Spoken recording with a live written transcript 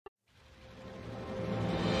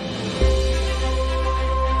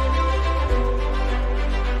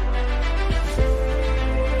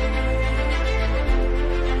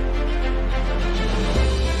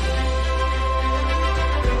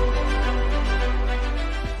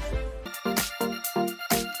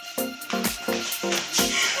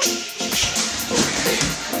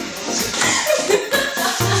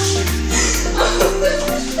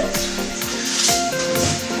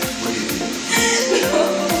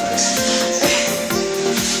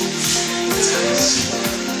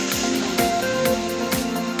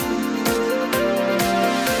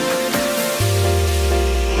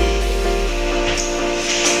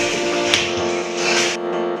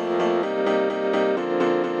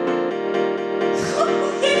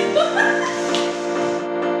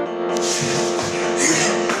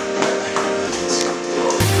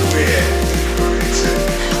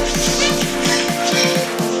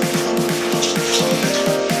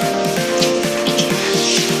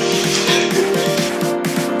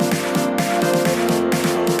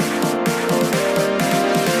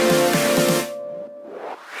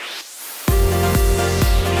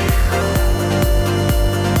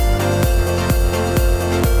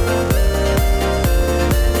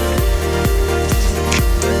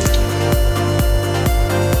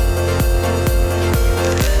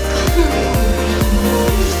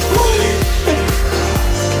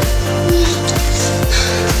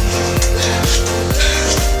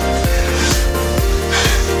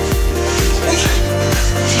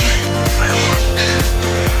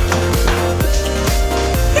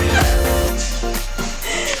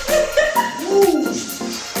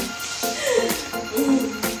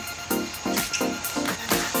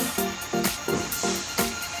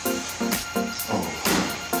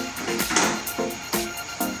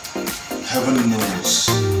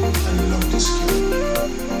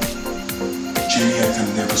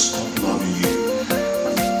stop loving you.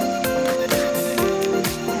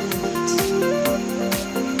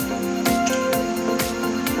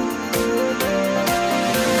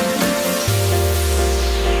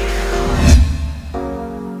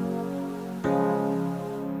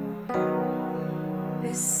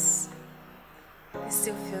 This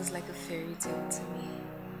still feels like a fairy tale to me.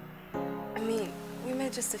 I mean, we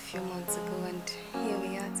met just a few months ago and here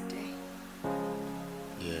we are today.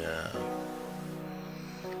 Yeah.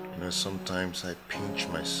 You know, sometimes I pinch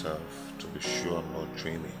myself to be sure I'm not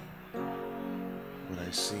dreaming. What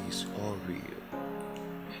I see is all real.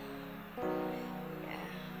 Yeah.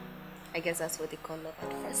 I guess that's what they call love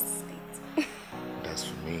at first sight. That's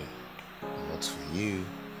for me, not for you.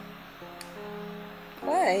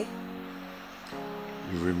 Why?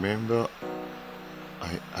 You remember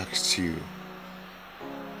I asked you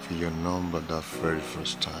for your number that very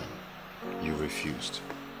first time. You refused.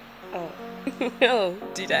 Oh. No,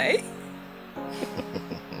 did I?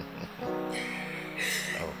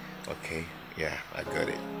 Oh, okay. Yeah, I got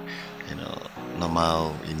it. You know,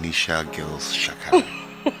 normal initial girls shakara.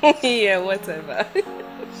 Yeah, whatever.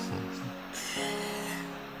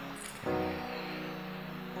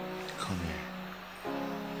 Come here.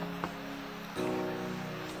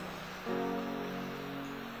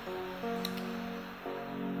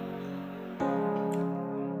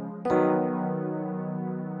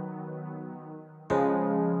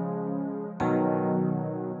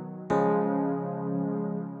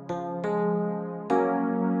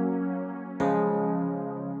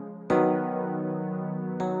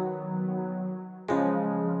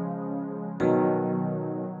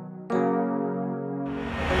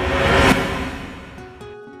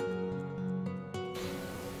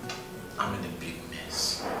 I'm in a big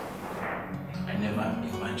mess. I never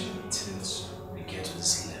imagined things would get to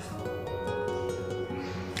this level.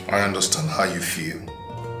 I understand how you feel,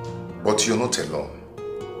 but you're not alone.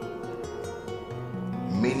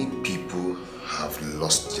 Many people have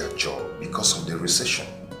lost their job because of the recession.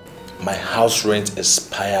 My house rent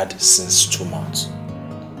expired since 2 months,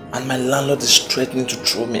 and my landlord is threatening to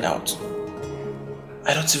throw me out.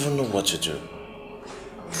 I don't even know what to do.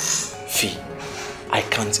 Fee, I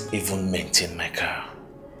can't even maintain my car.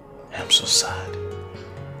 I'm so sad.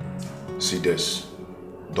 See this,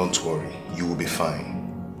 don't worry, you will be fine.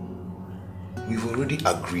 We've already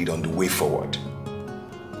agreed on the way forward.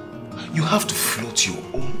 You have to float your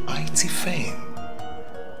own IT firm.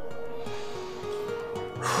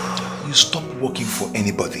 You stop working for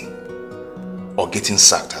anybody or getting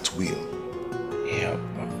sacked at will. Yeah,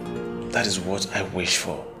 that is what I wish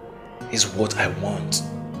for. Is what I want.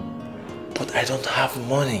 But I don't have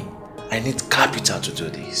money. I need capital to do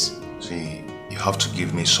this. See, you have to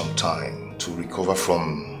give me some time to recover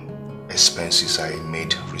from expenses I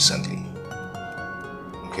made recently.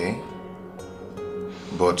 Okay?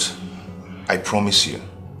 But I promise you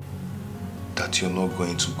that you're not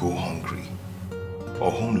going to go hungry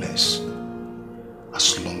or homeless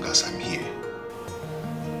as long as I'm here.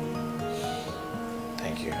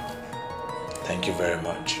 Thank you. Thank you very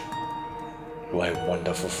much. You are a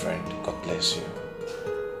wonderful friend. God bless you.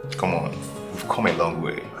 Come on, we've come a long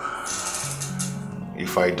way.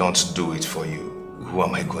 If I don't do it for you, who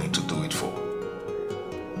am I going to do it for?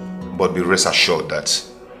 But be rest assured that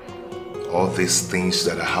all these things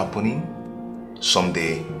that are happening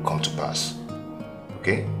someday come to pass.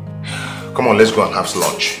 Okay? Come on, let's go and have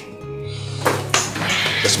lunch.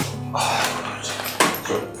 Let's move.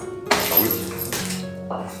 Good. Shall we?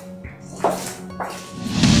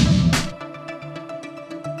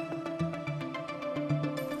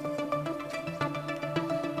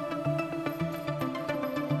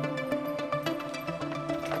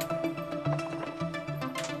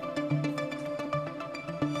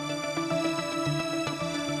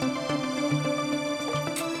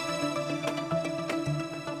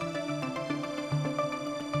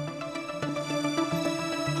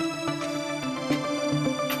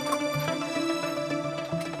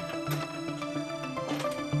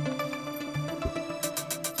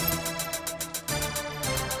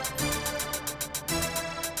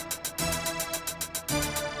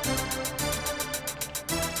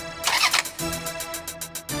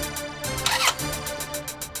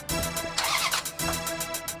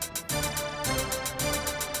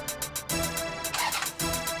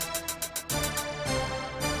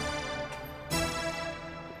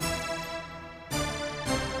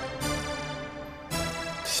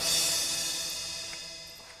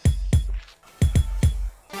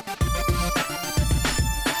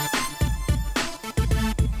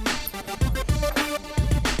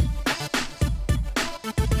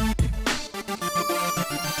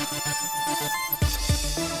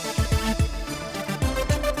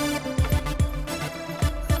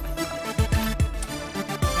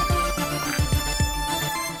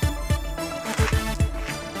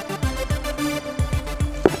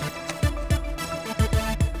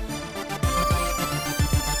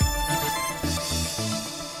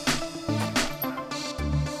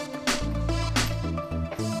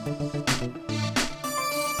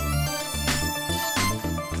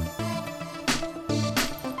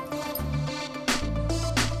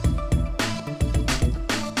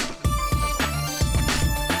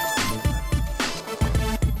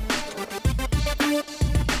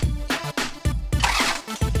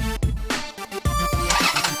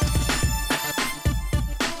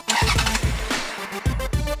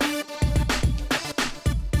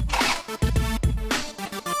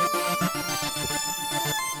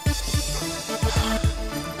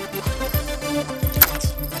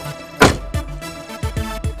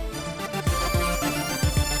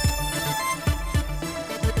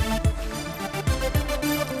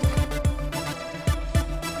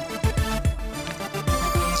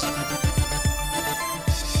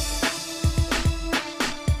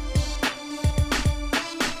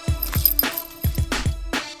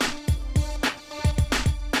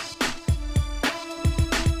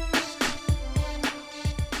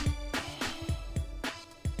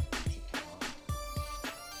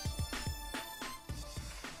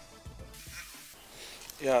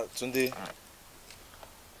 Yeah, Tunde.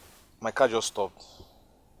 My car just stopped. Again?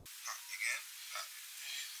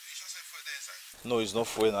 You just said fuel there inside. No, it's not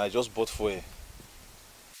fuel. I just bought fuel. That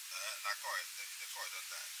car, the car don't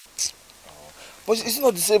die. But it's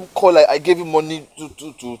not the same call I gave you money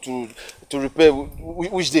to repair.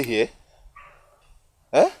 Which day here?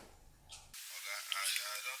 Eh? I don't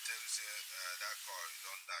tell you say that car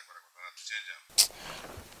don't die, but I have to change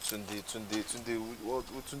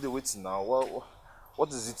them. Tunde, wait now. What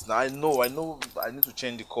is it now? I know I need to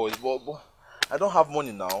change the car, but I don't have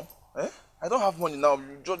money now. Eh? I don't have money now.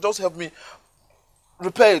 You just help me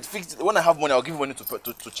repair it, fix it. When I have money, I'll give you money to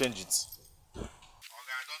change it. Okay,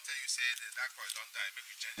 I don't tell you say that car don't die, make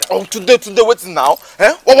you change Oh, it. Tunde, wait now.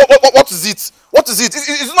 Eh? What is it? What is it?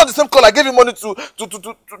 Is it not the same call I gave you money to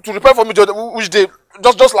repair for me which day?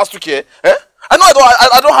 Just last week here? Eh? I know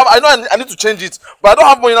I need to change it, but I don't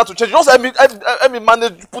have money now to change it. Just help me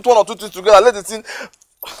manage, put one or two things together, let the thing. Okay,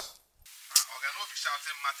 no be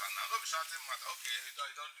shouting matter now. No be shouting matter. Okay, you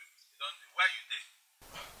don't do. Where you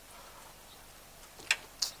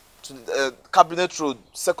there? To Cabinet Road,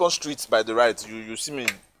 2nd Street by the right. You see me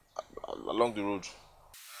along the road.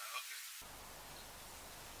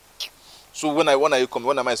 Okay. So when you come,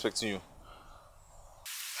 when am I expecting you? I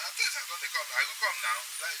go come now.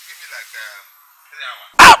 Give me like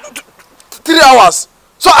 3 hours. 3 hours.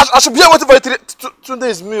 So I should be here waiting for you. Tunde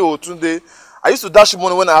is me, oh Tunde. I used to dash you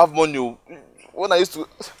money when I have money. Oh. When I used to.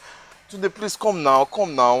 Tunde, please come now.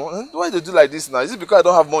 Why do you do like this now? Is it because I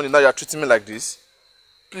don't have money now you are treating me like this?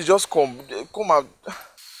 Please just come. Come out.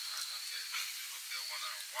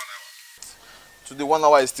 Today 1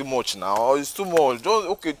 hour is too much now. Oh, it's too much. Just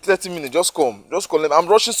okay, 30 minutes. Just come. I'm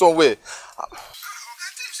rushing somewhere.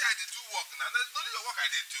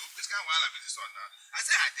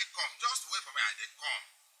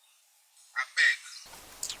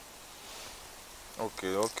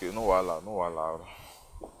 Okay, no wahala.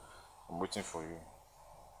 I'm waiting for you.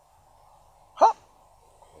 Huh?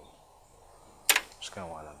 Which kind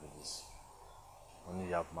of wahala be this? Only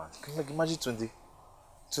you have man. Can you imagine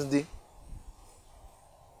Tunde?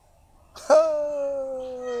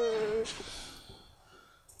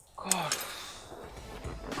 God.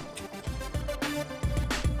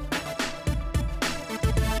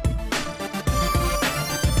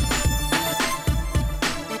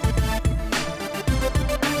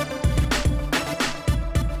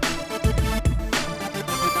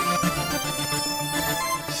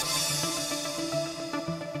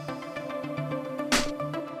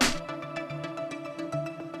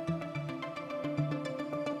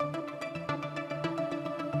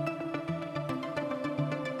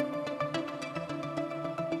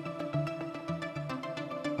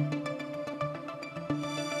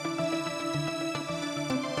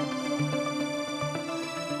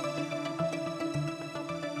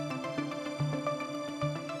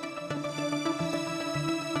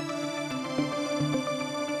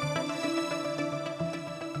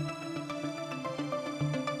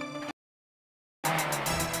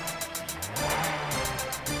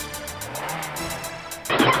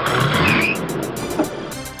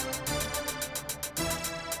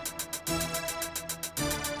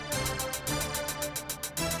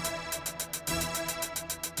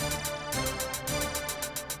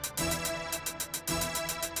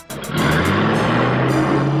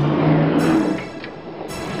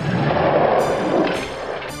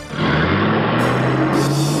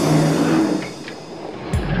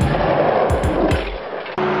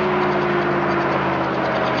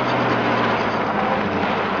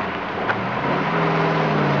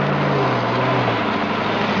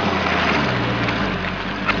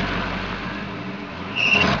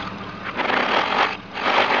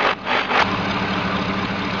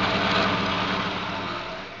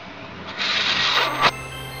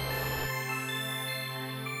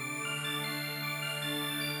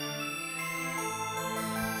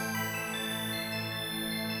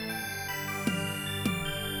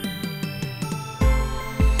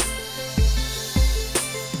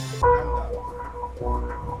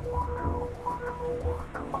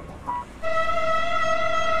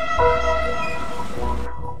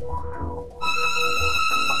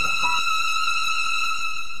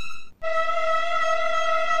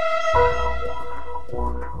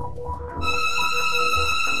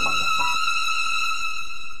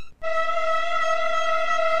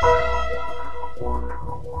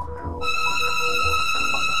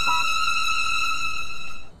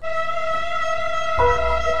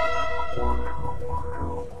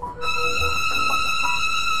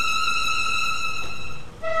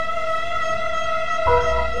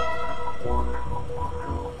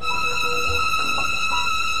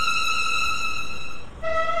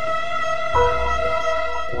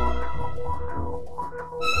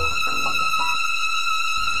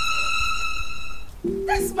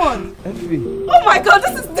 Desmond! Effie. Oh my God,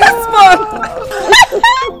 this is Desmond!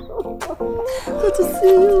 Good to see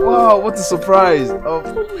you. Wow, what a surprise.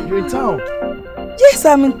 You're in town. Yes,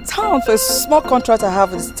 I'm in town for a small contract I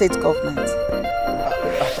have with the state government.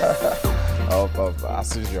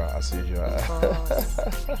 As usual, as usual.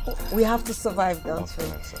 We have to survive, don't we?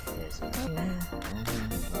 Of course.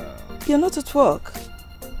 You're not at work.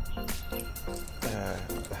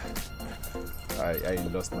 I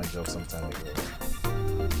lost my job some time ago.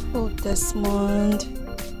 Oh, Desmond.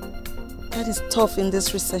 That is tough in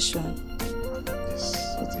this recession. Yes,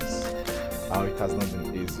 it is. It has not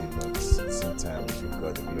been easy, but at the same time, you've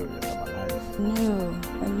got the glory of my life. No,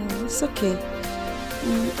 I know. It's okay.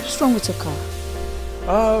 What's wrong with your car?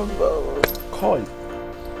 Coil.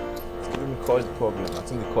 The coil problem. I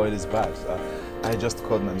think the coil is bad. I just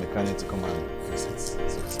called my mechanic to come and fix it. So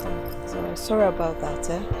it's coming. Sorry about that,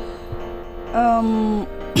 eh?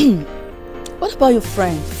 What about your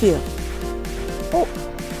friend, Phil? Oh,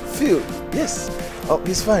 Phil. Yes. Oh,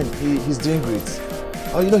 he's fine. He's doing great.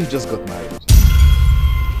 Oh, you know he just got married.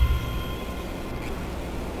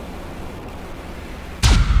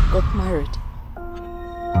 Got married?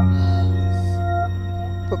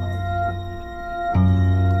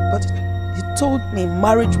 But he told me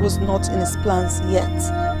marriage was not in his plans yet.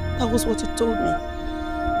 That was what he told me.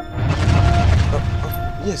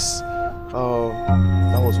 Yes.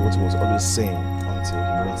 That was what he was always saying until he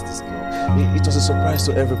met this girl. It was a surprise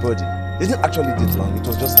to everybody. It didn't actually take long. It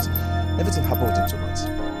was just everything happened within 2 months.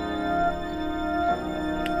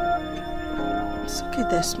 It's okay,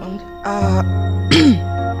 Desmond. Desmond,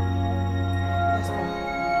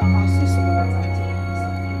 I'll see you some other time.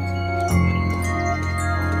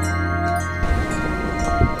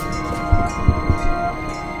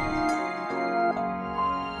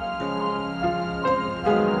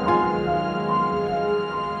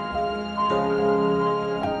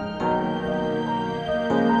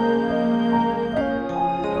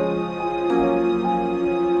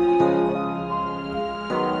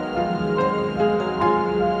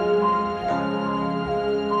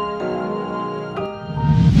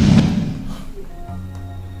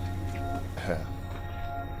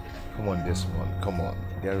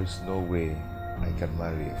 There is no way I can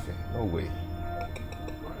marry Ife. No way.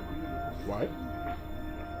 Why?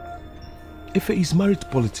 Ife is married to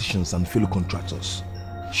politicians and fellow contractors.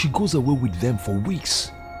 She goes away with them for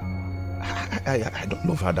weeks. I don't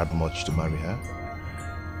love her that much to marry her.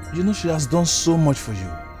 You know she has done so much for you.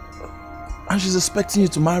 And she's expecting you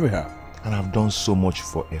to marry her. And I've done so much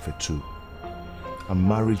for Ife too. And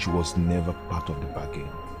marriage was never part of the bargain.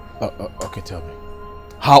 Okay, tell me.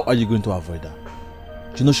 How are you going to avoid her?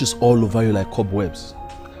 You know she's all over you like cobwebs.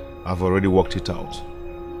 I've already worked it out.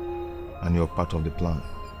 And you're part of the plan.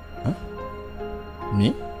 Huh?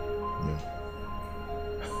 Me? Yeah.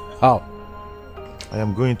 How? I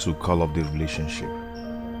am going to call up the relationship.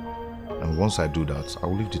 And once I do that, I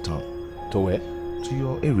will leave the town. To where? To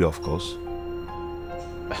your area, of course.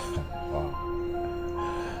 Wow.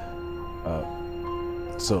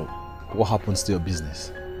 So, what happens to your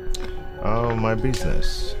business? My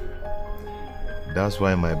business. That's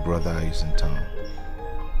why my brother is in town.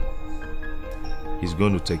 He's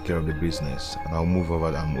going to take care of the business, and I'll move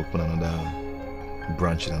over and open another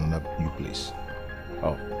branch in another new place.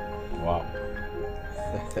 Oh, wow.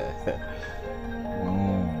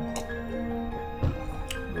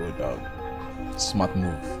 Good dog. Smart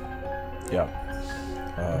move. Yeah.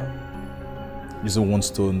 Using one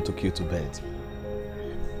stone to kill two birds.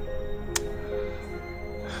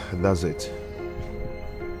 That's it.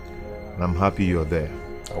 And I'm happy you're there.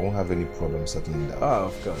 I won't have any problem settling down. Oh,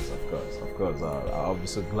 of course. I'll be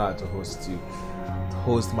so glad to host you. To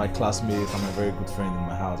host my classmate and my very good friend in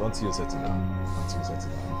my house until you settle down.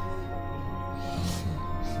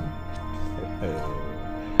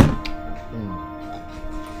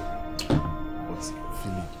 But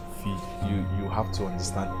Philip, you have to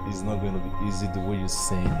understand it's not going to be easy the way you're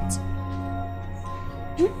saying it.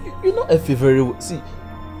 You know Effie very well. See,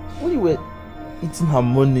 when you were eating her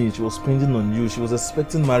money, she was spending on you, she was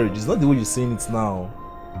expecting marriage. It's not the way you're saying it now.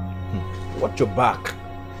 Watch your back.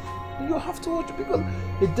 You have to watch it because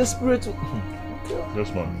a desperate...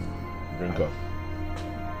 Yes, man. Drink up.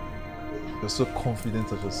 You're so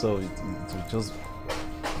confident of yourself, it will just...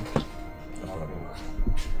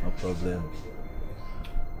 No problem.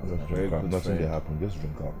 Just drink up. Nothing will happen. Just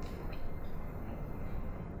drink up.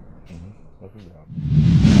 Nothing will happen.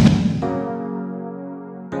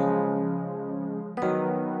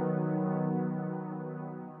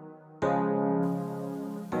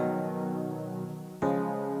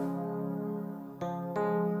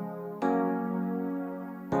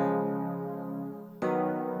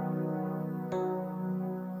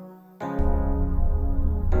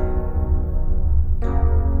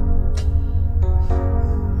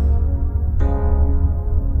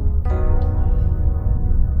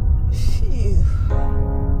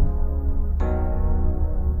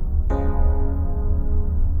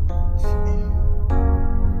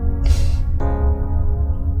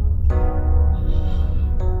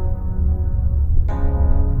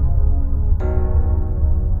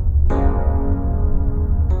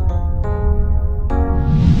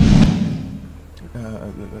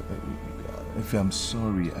 I'm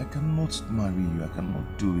sorry. I cannot marry you. I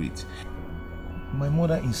cannot do it. My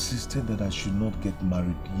mother insisted that I should not get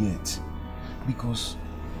married yet because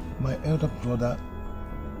my elder brother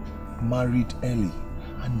married early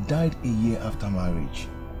and died a year after marriage.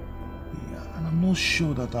 Yeah, and I'm not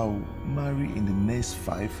sure that I'll marry in the next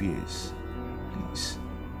 5 years. Please.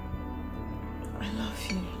 I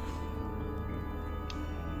love you.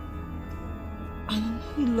 And I know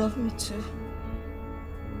you love me too.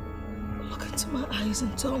 Look into my eyes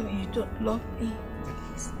and tell me you don't love me.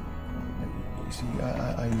 Please. You see,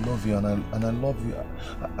 I love you and I love you.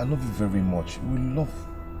 I love you very much. We love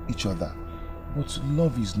each other. But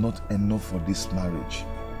love is not enough for this marriage.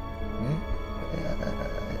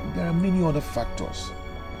 There are many other factors.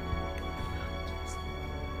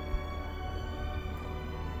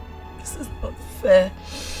 This is not fair.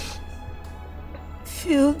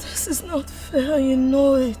 Phil, this is not fair, you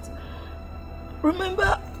know it.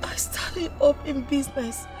 Remember, I started up in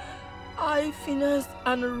business. I financed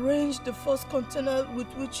and arranged the first container with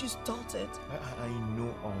which you started. I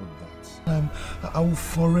know all that. I will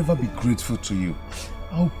forever be grateful to you.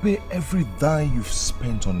 I'll pay every dime you've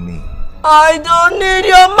spent on me. I don't need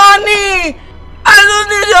your money! I don't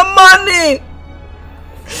need your money!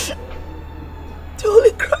 The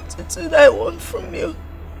only gratitude I want from you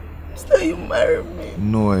is that you marry me.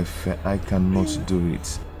 No, Ife, I cannot do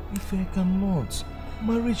it. Ife, I cannot.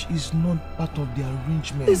 Marriage is not part of the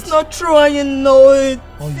arrangement. It's not true and you know it.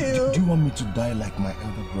 Do you want me to die like my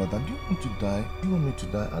elder brother? Do you want me to die? Do you want me to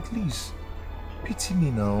die? At least pity me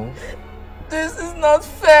now. This is not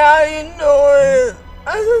fair, you know it.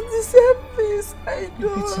 I don't deserve this. I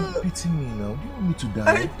don't. Pity me now. Do you want me to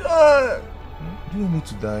die? I don't. Do you want me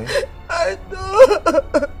to die? I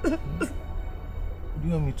don't. Do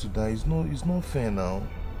you want me to die? It's not fair now.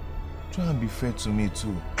 Try and be fair to me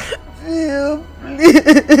too. Phil, please.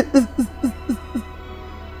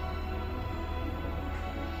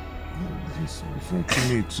 Please be fair to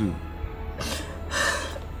me too.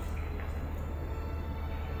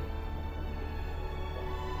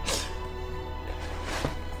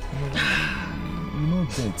 You know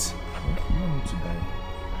that. You want me to die.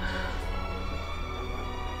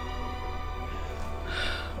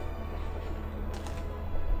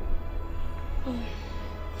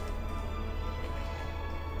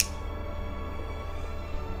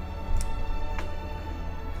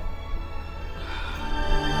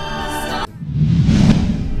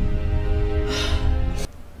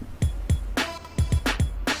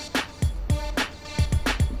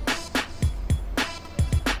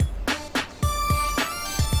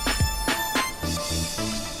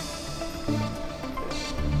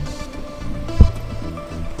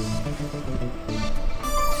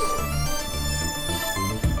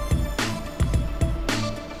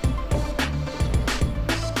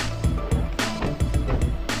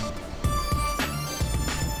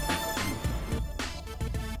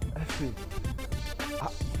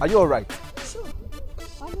 Are you alright? Sure,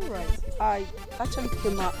 I'm alright. I actually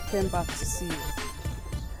came back to see you.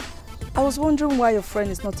 I was wondering why your friend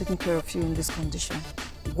is not taking care of you in this condition,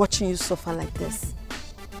 watching you suffer like this.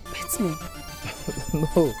 Beats me.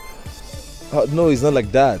 No, it's not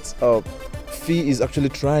like that. Fee is actually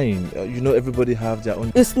trying. You know, everybody have their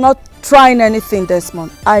own. It's not trying anything,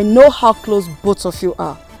 Desmond. I know how close both of you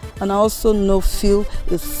are. And I also know Phil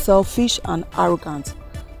is selfish and arrogant.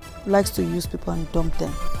 Likes to use people and dump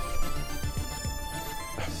them.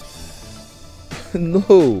 No,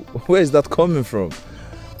 where is that coming from?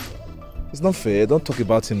 It's not fair. Don't talk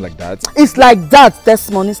about him like that. It's like that,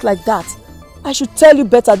 Desmond. It's like that. I should tell you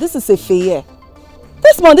better. This is a fair.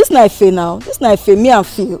 Desmond, this is not a fair now. This is not a fair. Me and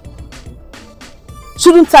Phil.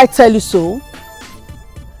 Shouldn't I tell you so?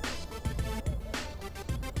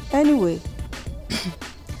 Anyway,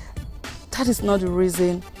 that is not the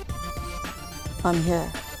reason I'm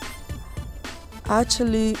here. I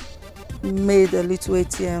actually made a little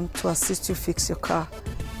ATM to assist you fix your car.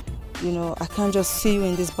 You know, I can't just see you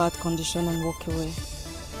in this bad condition and walk away.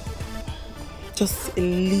 Just a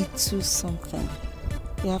little something.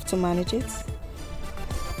 You have to manage it.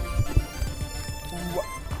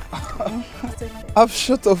 I'm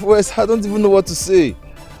short of words. I don't even know what to say.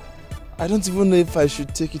 I don't even know if I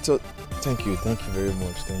should take it out. Thank you very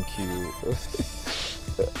much. Thank you.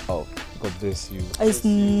 Oh, God bless you. It's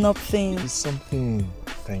nothing. It's something.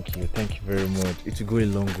 Thank you very much. It will go a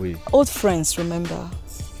long way. Old friends, remember.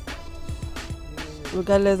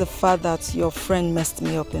 Regardless of the fact that your friend messed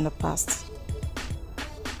me up in the past.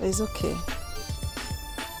 But it's okay.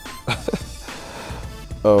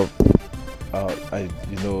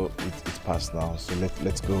 It's past now, so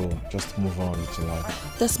let's go. Just move on with your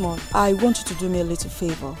life. Desmond, I want you to do me a little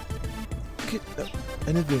favor. Okay,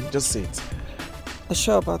 anything, just say it. Are you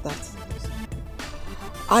sure about that?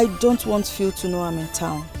 I don't want Phil to know I'm in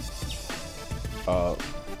town.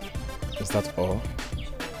 Is that all?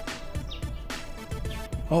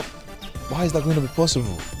 Oh, why is that going to be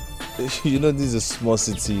possible? You know this is a small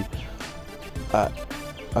city.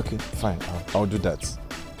 Okay, fine, I'll do that.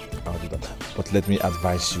 I'll do that. But let me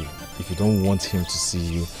advise you, if you don't want him to see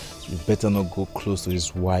you, you better not go close to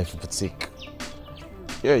his wife's boutique.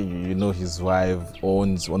 Yeah, you know his wife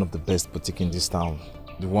owns one of the best boutiques in this town.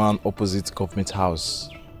 The one opposite government house.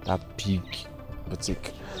 That big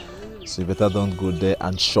boutique. So you better don't go there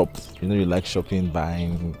and shop. You know you like shopping,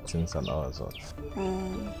 buying things and all that.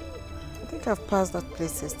 I think I've passed that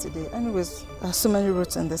place yesterday. Anyways, there are so many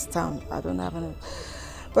roads in this town. I don't have any.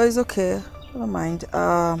 But it's okay. I don't mind.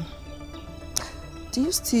 Do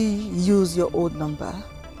you still use your old number?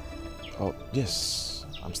 Oh, yes.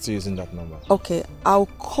 I'm still using that number. Okay, I'll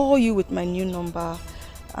call you with my new number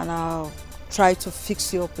and I'll try to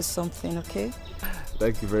fix you up with something, okay?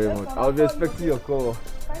 Thank you very much. I'll be expecting your call.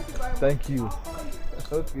 Thank you.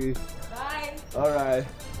 Okay. Bye. All right.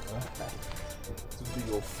 To be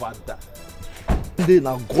your father. Today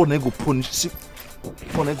now God ain't go punish you.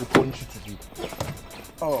 God ain't go punish you today.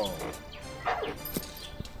 Oh.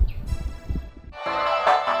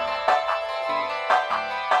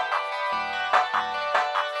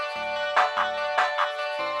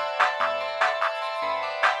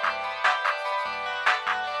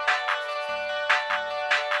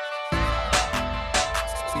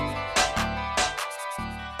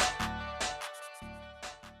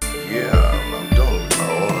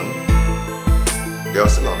 They're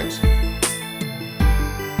still on it.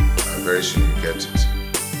 I'm very sure you get it.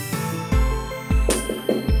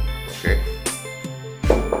 Okay.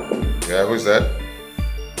 Yeah, who's that?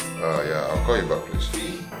 Yeah, I'll call you back, please.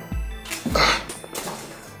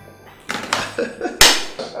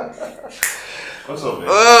 What's up, man?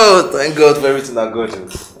 Oh, thank God for everything I got you.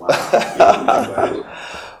 Wow.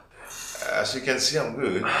 As you can see, I'm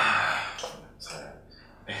good.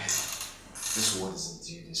 This world is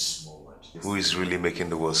indeed a small world. Who is really making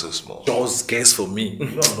the world so small? Just guess for me. You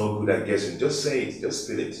know I'm not good at guessing. Just say it. Just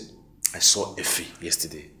spell it. I saw Effie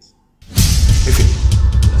yesterday. Effie?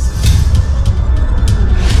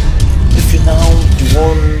 Effie now, the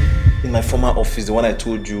one in my former office, the one I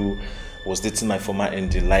told you was dating my former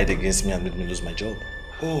MD, lied against me and made me lose my job.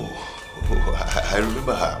 I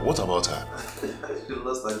remember her. What about her? She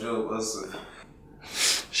lost her job also.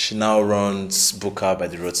 She now runs Booker by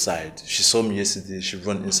the roadside. She saw me yesterday, she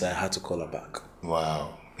ran inside, I had to call her back.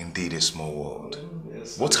 Wow, indeed a small world.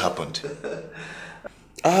 Yes. What happened?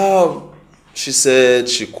 She said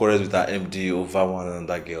she quarreled with her MD over one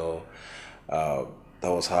another girl. That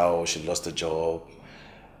was how she lost the job.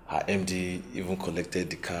 Her MD even collected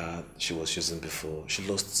the car she was using before. She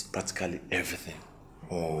lost practically everything.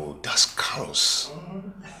 Oh, that's chaos.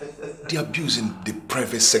 The abuse in the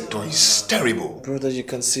private sector is terrible. Brother, you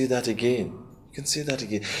can see that again. You can see that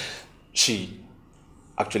again. She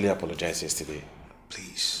actually apologized yesterday.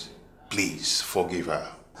 Please, please forgive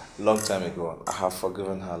her. Long time ago. I have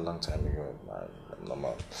forgiven her a long time ago.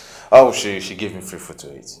 Normal. Oh, she gave me free food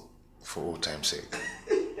to eat. For old time's sake.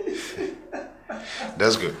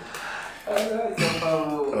 That's good.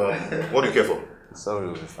 What do you care for? Sorry,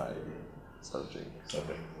 we'll be fine. Something.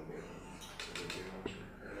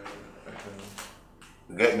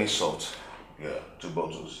 Get me salt. Yeah, 2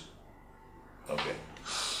 bottles. Okay.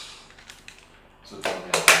 So tell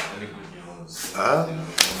me, any good news?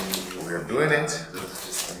 We are doing it.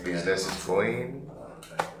 Business is going.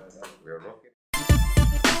 We are rocking.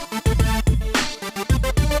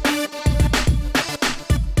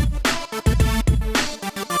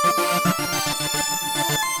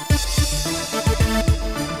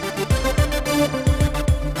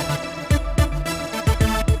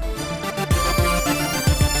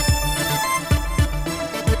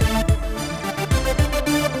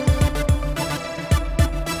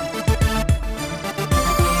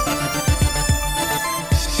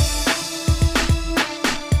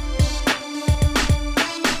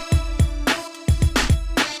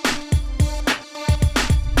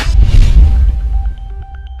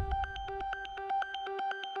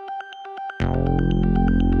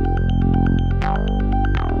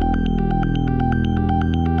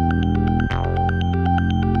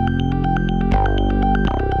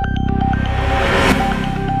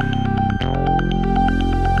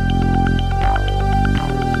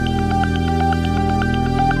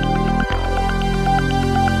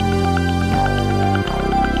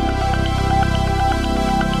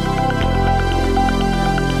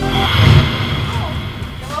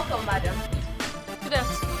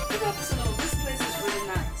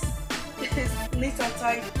 neat and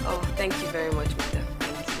tidy. Oh, thank you very much, madam.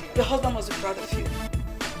 Thank you. Your husband must be proud of you.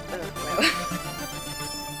 Oh,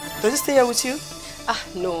 well. Does he stay here with you?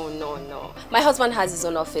 No. My husband has his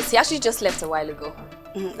own office. He actually just left a while ago.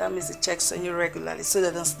 That means he checks on you regularly so they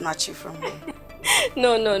don't snatch you from him.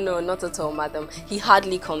 No, not at all, madam. He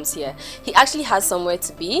hardly comes here. He actually has somewhere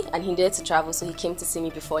to be and he needed to travel, so he came to see me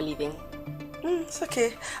before leaving. It's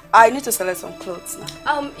okay. I need to select some clothes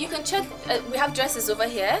now. You can check. We have dresses over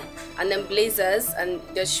here, and then blazers, and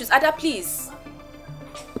there's shoes. Ada, please.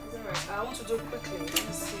 Alright, I want to do it quickly. Let me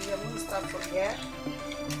see. I'm going to start from here.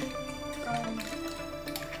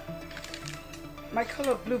 My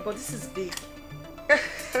color blue, but this is big.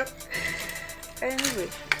 Anyway,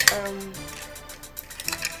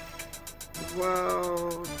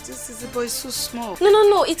 wow, this is but it's so small.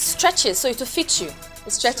 No, it stretches, so it will fit you.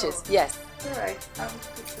 It stretches, sure. Yes. Alright, I will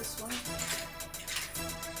put this one.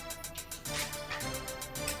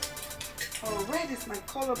 Oh, red is my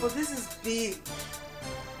color, but this is big.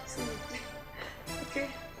 Okay,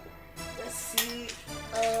 let's see. You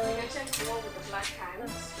can check the one with the black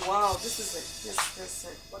hands. Wow, this is it. Yes, that's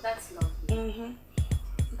it. Well, that's lovely.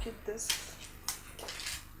 Keep this.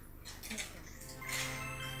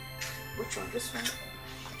 Which one? This one?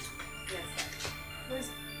 Yes. Where is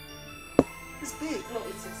it? It's big. No,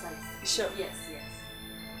 it's your size. You sure? Yes.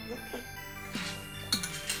 Okay.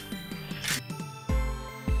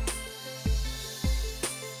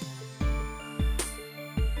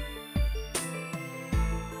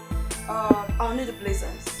 I'll need the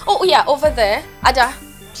blazers. Oh yeah, over there. Ada,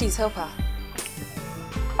 please help her.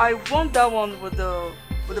 I want that one with the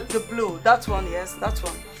blue. That one, yes, that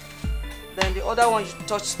one. Then the other one you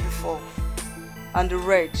touched before. And the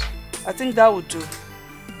red. I think that would do.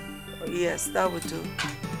 Yes, that would do.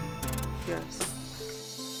 Yes.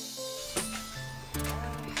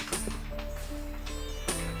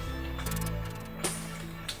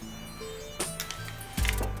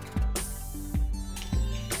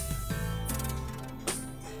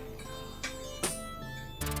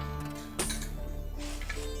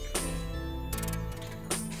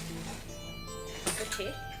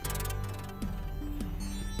 Okay.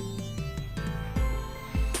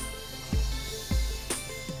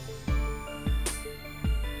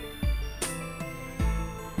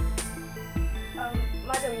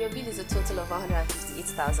 Madam, your bill is a total of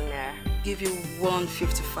 158,000 naira. Give you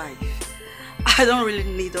 155. I don't really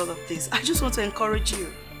need all of this. I just want to encourage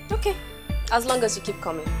you. Okay. As long as you keep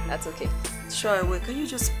coming, that's okay. Sure, I will. Can you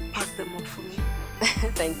just pack them up for me?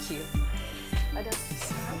 Thank you. Madam,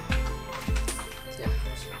 please. Yeah.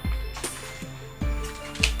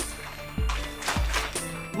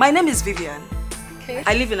 My name is Vivian. Okay.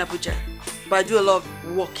 I live in Abuja, but I do a lot of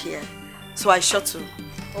work here. So I shuttle.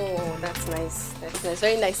 Oh, that's nice. That's nice.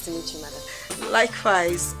 Very nice to meet you, madam.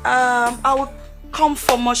 Likewise. I will come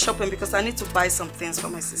for more shopping because I need to buy some things for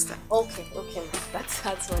my sister. Okay,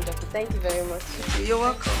 that's wonderful. Thank you very much. You're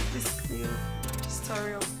welcome. Please, can you just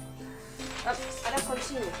hurry up? I'll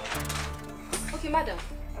continue. Okay, madam.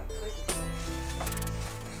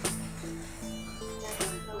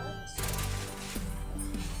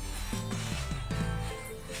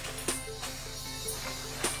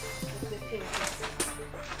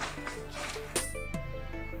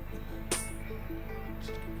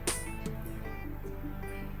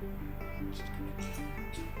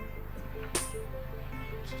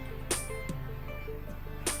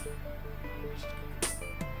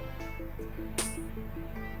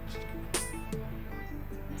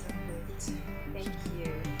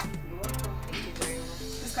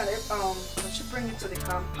 I should bring it to the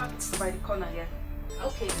car. Parked by the corner here.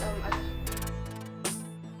 Okay,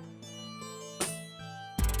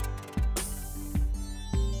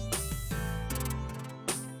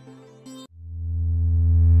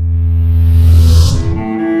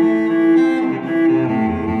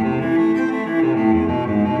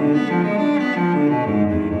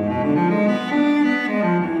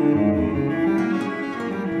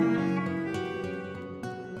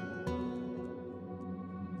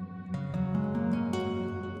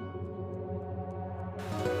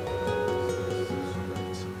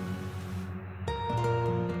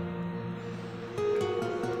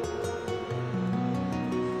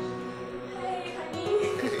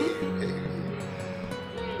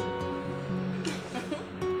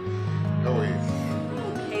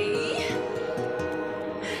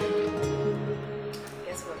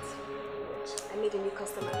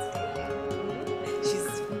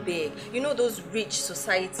 rich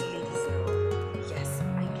society ladies now. Yes,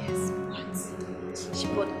 I guess what? She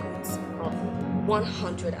bought goods of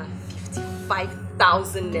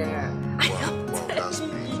 155,000 naira. Wow, that's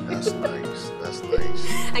big. That's nice. That's nice.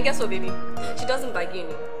 And guess what, baby? Yes. She doesn't bargain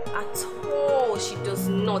at all. She does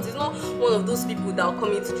not. It's not one of those people that will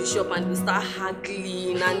come into the shop and will start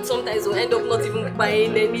haggling, and sometimes will end up not even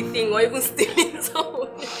buying anything or even stealing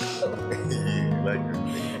something.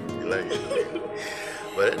 You like it.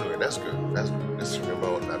 But anyway, that's good. That's good. Let's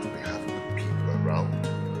remember that we have good people around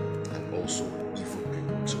and also evil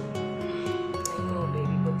people too. I know,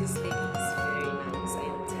 baby, but this lady is very nice. I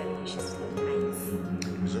am telling you, she's so nice.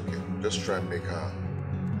 It's okay. Just try and make her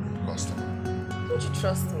customer. Don't you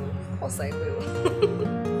trust me? Of course I will.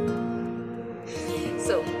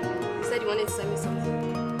 So, you said you wanted to send me something?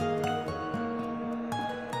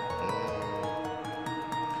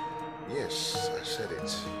 Yes, I said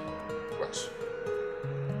it. But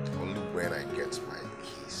only when I get my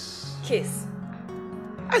keys. Kiss?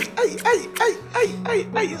 It's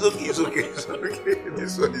okay.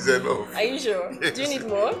 This one is enough. Are you sure? Yes. Do you need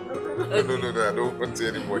more? No, I don't want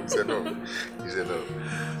any more. It's enough. It's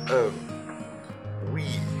enough. We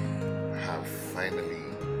have finally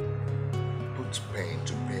put pen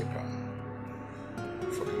to paper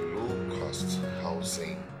for the low-cost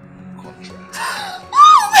housing contract.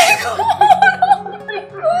 Oh my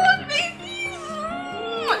god, baby!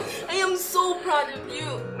 I am so proud of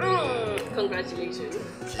you. Congratulations.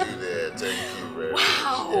 Thank you there. Thank you very much.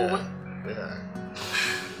 Wow. Yeah.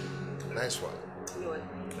 Nice one. You want?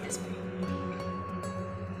 Yes, baby.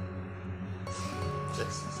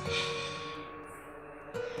 Yes.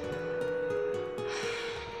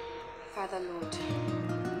 Father Lord, in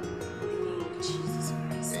the name of Jesus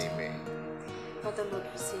Christ. Amen. Father Lord,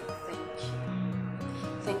 we say thank you.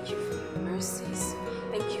 Thank you for your mercies.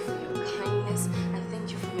 Thank you for your kindness. And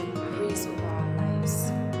thank you for your grace over our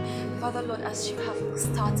lives. Father Lord, as you have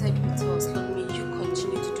started with us, Lord, may you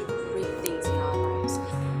continue to do great things in our lives.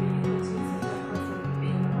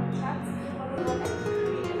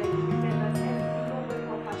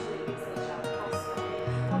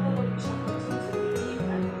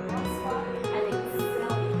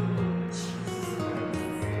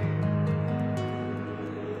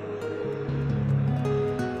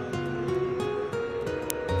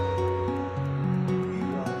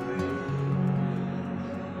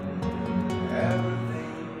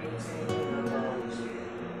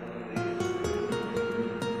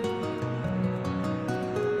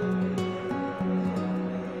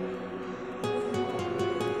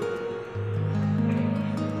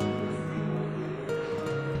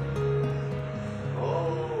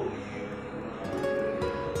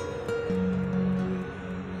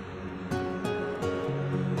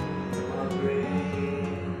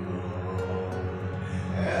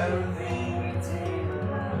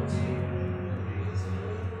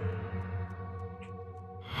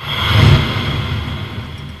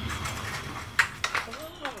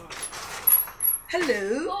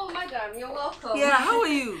 Hello. Oh, madam, you're welcome. Yeah, how are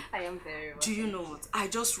you? I am very well. Do you know what? I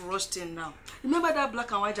just rushed in now. Remember that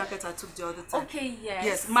black and white jacket I took the other time? Okay, yes.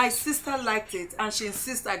 Yes, my sister liked it and she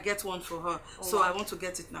insists I get one for her. Oh, so wow. I want to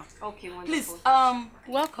get it now. Okay, wonderful. Please,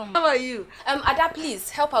 welcome. how are you? Ada, please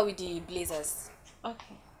help her with the blazers.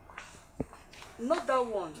 Okay. Not that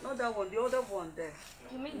one, not that one, the other one there.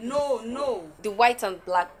 You mean No. the white and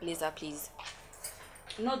black blazer, please.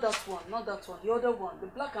 Not that one, not that one, the other one. The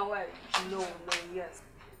black and white. No, yes.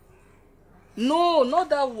 No, not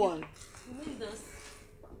that one. You mean this?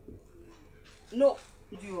 No,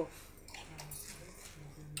 you.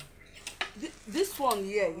 This one,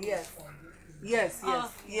 yeah, yes. Yes.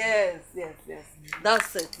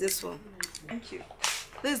 That's it, this one. Thank you.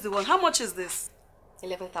 This is the one. How much is this?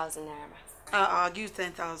 11,000 naira. I'll give you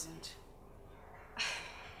 10,000.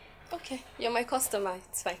 Okay, you're my customer.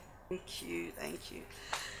 It's fine. Thank you.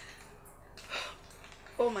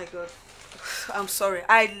 Oh my God. I'm sorry.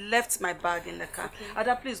 I left my bag in the car. Okay.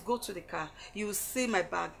 Ada, please go to the car. You will see my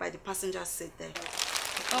bag by the passenger seat there.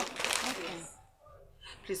 Oh, okay.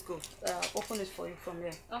 Please go. Open it for you from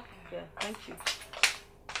here. Okay. Yeah, thank you.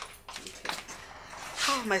 Okay.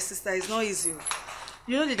 Oh, my sister, it's not easy.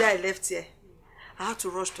 You know the day I left here, I had to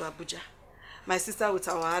rush to Abuja. My sister with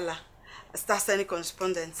our Allah start sending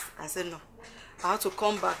correspondence. I said no. I had to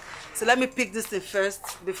come back. So let me pick this thing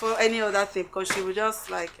first before any other thing, because she was just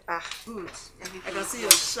like, good. I can see you're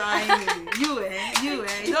shining. You,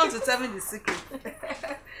 you don't have to tell me the secret.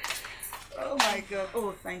 Oh my God.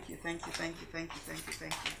 Oh, thank you. Thank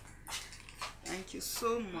you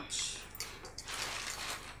so much.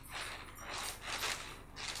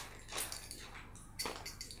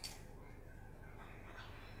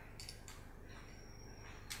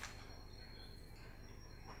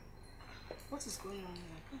 What is going on here?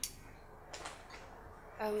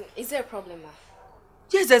 Is there a problem, ma?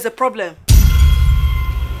 Yes, there's a problem.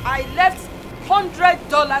 I left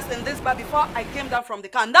 $100 in this bag before I came down from the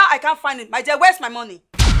car. Now I can't find it. My dear, where's my money?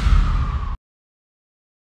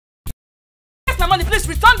 Where's my money? Please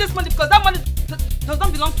return this money because that money does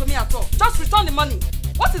not belong to me at all. Just return the money.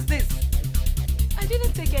 What is this? I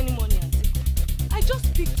didn't take any money, Auntie. I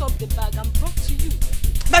just picked up the bag and brought to you.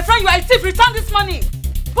 My friend, you are a thief. Return this money.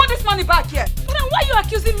 Put this money back here. But then why are you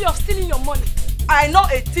accusing me of stealing your money? I know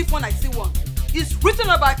a thief when I see one. It's written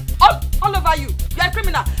all over you. You are a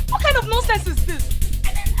criminal. What kind of nonsense is this?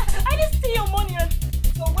 I didn't steal your money.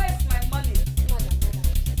 So where's my money? Madam,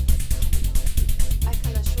 I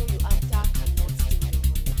can assure you Ada cannot steal your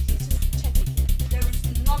money. Please just check again. There is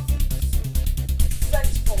nothing to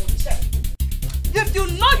search for. Check. If you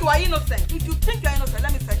know you are innocent, if you think you are innocent,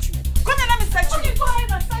 let me search you. Come here, let me search you. Okay, go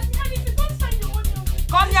ahead and search me. And if you don't find your money,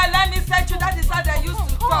 come here, let me search you. That is how they used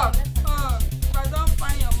to talk. If I don't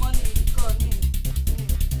find your money, God,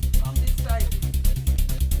 come this side.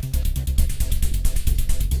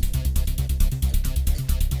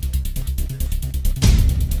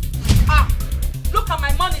 Look at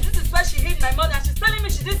my money. This is where she hid my money and she's telling me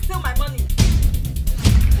she didn't steal my money.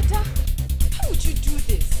 Ada, how would you do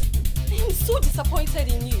this? I am so disappointed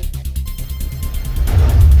in you.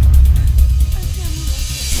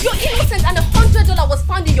 You're innocent and $100 was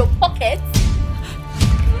found in your pocket.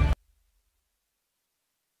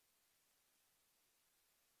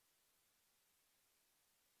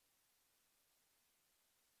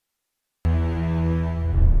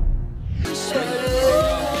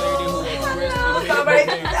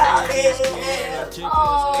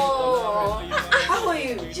 Oh, how are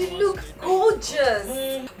you? You look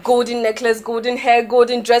gorgeous. Golden necklace, golden hair,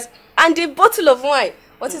 golden dress, and a bottle of wine.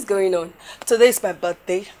 What is going on? Today is my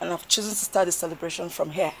birthday and I've chosen to start the celebration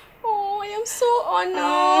from here. Oh, I am so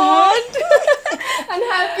honored. And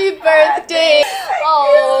happy birthday.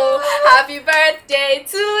 Oh, happy birthday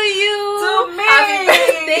to you. To me. Happy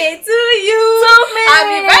birthday to you. To me.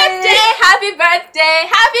 Happy birthday, happy birthday,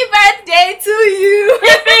 happy birthday to you.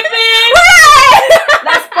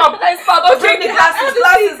 Let's pop. Bring the glasses.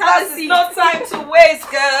 No time to waste,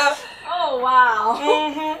 girl. Oh,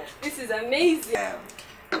 wow. This is amazing.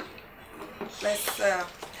 Let's, I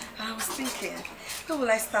was thinking, where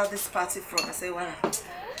will I start this party from? I say, well,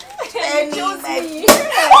 You chose me.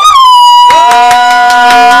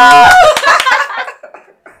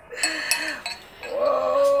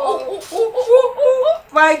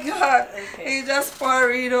 My God, Okay. he just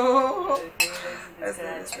pour it all. Okay, Let's do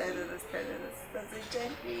this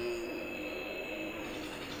gently.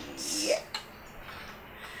 Yeah.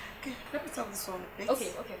 Okay, let me talk this one, please.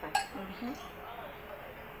 Okay, fine.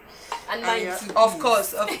 And mine too. Of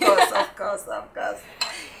course.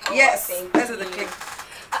 Yes, thank let's do the you. cake.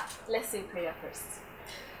 Let's say prayer first.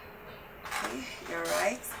 Okay, you're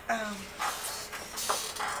right.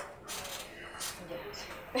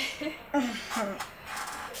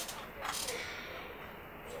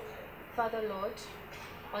 Father Lord,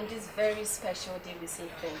 on this very special day we say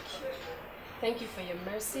thank you. Thank you for your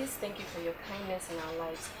mercies, thank you for your kindness in our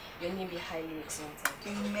lives. Your name be highly exalted.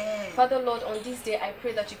 Amen. Father Lord, on this day I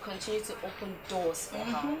pray that you continue to open doors for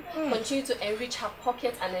her. Continue to enrich her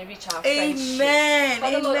pocket and enrich our friendship. Amen.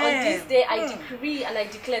 Father Lord, on this day I decree and I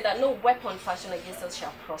declare that no weapon fashioned against us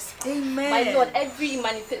shall prosper. Amen. My Lord, every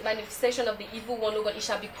manifestation of the evil one, oh God, it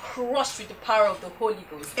shall be crushed with the power of the Holy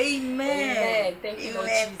Ghost. Amen. Amen. Thank you, Lord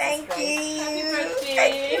Jesus Thank Christ. you. Happy birthday.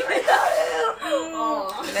 Thank you.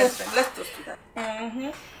 Oh. Let's do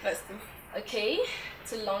that. Let's do. Okay,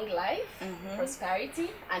 to long life, prosperity,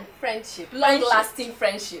 and friendship. Long-lasting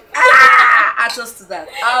friendship. I'll toast to that.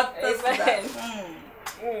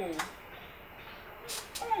 Amen.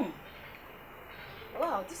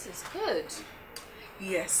 Wow, this is good.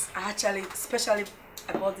 Yes, especially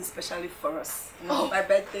I bought this especially for us. My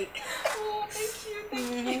birthday. Oh, thank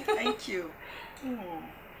you. Thank you.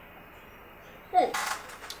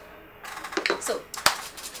 So,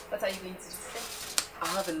 what are you going to do today? I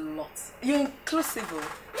have a lot. You're inclusive.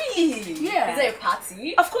 Really? Yeah. Is there a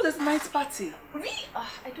party? Of course, there's a night party. Really?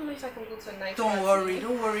 I don't know if I can go to a night Don't party.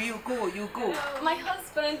 worry. You go. My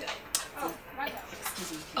husband.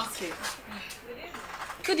 Excuse me. Okay.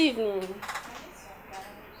 Good evening.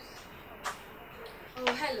 Oh,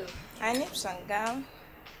 hello. I need some gown,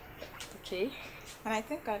 Okay. and I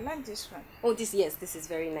think I like this one. Oh, this is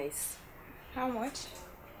very nice. How much?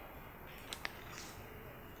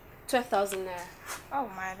 12,000 naira. Oh,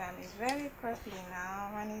 madam, it's very costly now,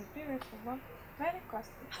 and it's beautiful, but very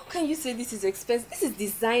costly. How can you say this is expensive? This is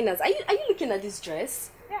designers. Are you looking at this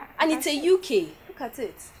dress? Yeah. And it's a UK. Look at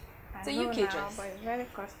it. It's a I know UK now, dress. but it's very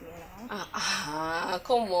costly now.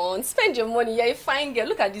 Come on. Spend your money. You're a fine girl.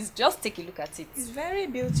 Look at this. Just take a look at it. It's very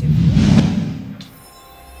beautiful.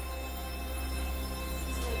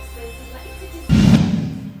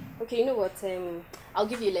 Okay, you know what? I'll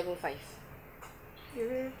give you 11.5. You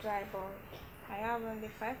really try, but I have only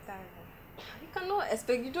 5,000. You cannot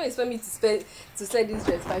expect. You don't expect me to sell this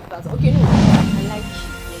dress 5,000. Okay, no. I like you.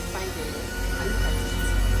 You're fine there. And look at it.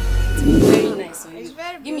 It's very nice on you. It's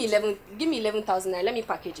very give me 11. Give me 11,000. Let me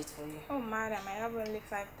package it for you. Oh, madam, I have only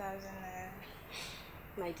 5,000.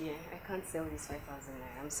 My dear, I can't sell this 5,000.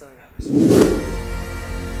 I'm sorry.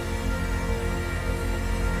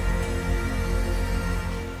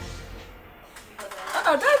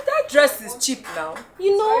 That dress is cheap now.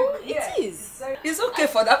 You know, Yeah. it is. It's okay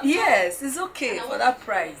for that. Yes, it's okay for that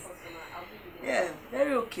price. Yeah,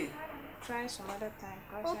 very okay. Try some other time.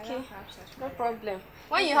 Because I Okay, don't have such no money. problem.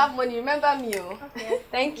 When you have money, remember me. Oh. Okay.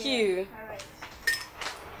 Thank you. All right.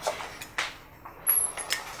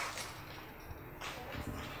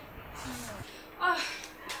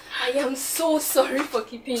 I am so sorry for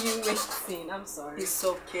keeping you waiting. I'm sorry. It's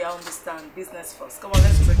okay, I understand. Business first. Come on,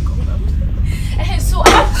 let's drink up now.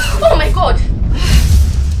 Oh my god.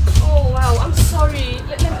 Oh wow, I'm sorry.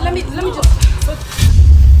 Let me just.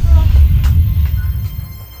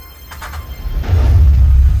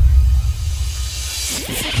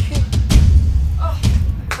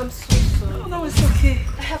 I'm so sorry. Oh, no, it's okay.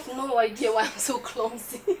 I have no idea why I'm so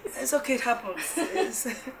clumsy. It's okay, it happens.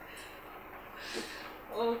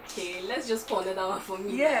 Okay, let's just pour another one for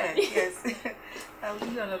me. Yeah, yes. I'll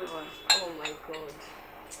give you another one. Oh my god.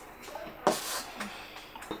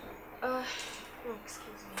 Oh,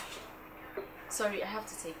 excuse me. Sorry, I have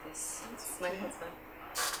to take this. It's my husband.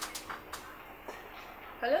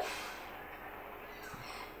 Hello?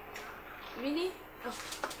 Really? Oh,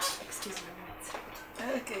 excuse me a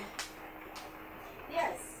minute. Okay.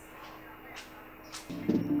 Yes.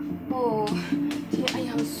 Oh, dear, I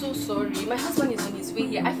am so sorry. My husband is on his way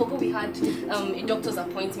here. I forgot we had a doctor's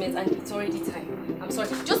appointment and it's already time. I'm sorry.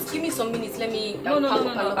 Just give me some minutes. Let me. No.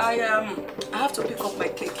 I have to pick up my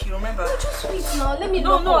cake. You remember? No, just wait now. Let me.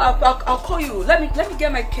 No. I'll call you. Let me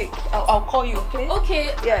get my cake. I'll call you. Okay.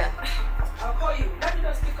 Okay. Yeah. I'll call you. Let me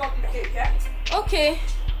just pick up the cake. Yeah. Okay.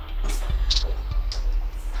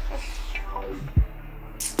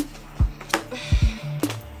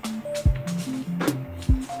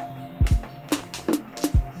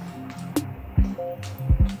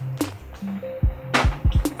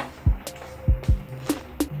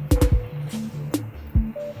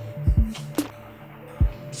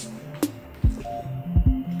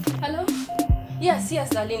 Hello? Yes,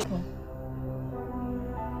 darling.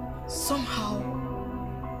 Somehow,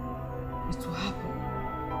 it will happen.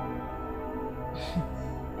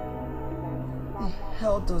 The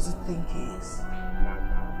hell does it think he is?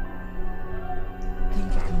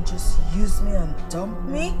 Think you can just use me and dump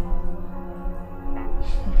me?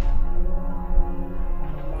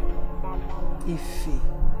 Ify,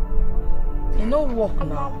 you know work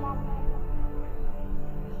now.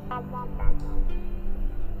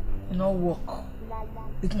 You know work.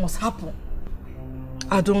 It must happen.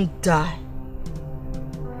 I don't die.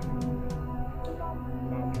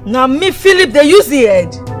 Now me, Philip, they use the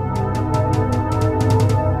head.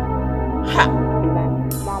 Ha.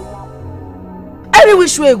 Any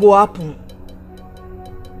which way it go happen.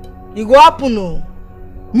 It go happen, no.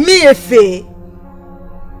 Me, Efe.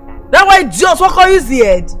 That's why just what can use the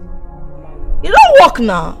head. You don't work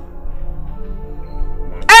now.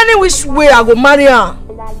 Any which way I go marry her,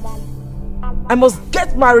 I must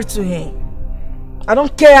get married to him. I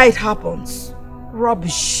don't care how it happens.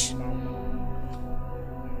 Rubbish.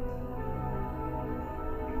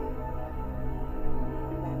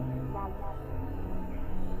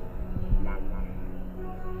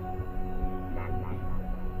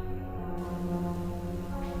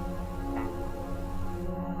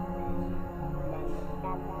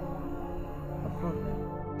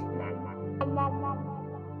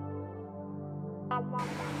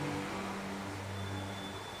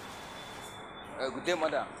 Good day,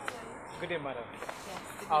 madam. Good day, madam.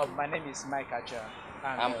 My name is Mike Aja.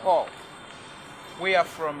 And, I'm Paul. We are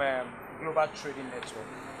from Global Trading Network.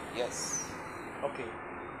 Yes. Okay.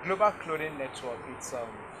 Global Clothing Network, it's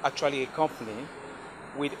actually a company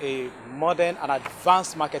with a modern and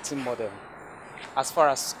advanced marketing model as far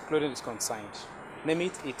as clothing is concerned. Name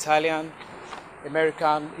it Italian,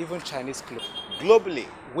 American, even Chinese clothes. Globally,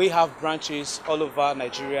 we have branches all over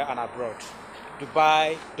Nigeria and abroad.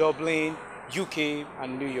 Dubai, Dublin, UK,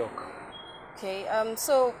 and New York. Okay,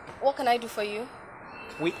 so what can I do for you?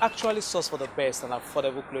 We actually source for the best and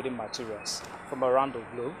affordable clothing materials from around the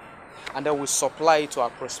globe, and then we supply it to our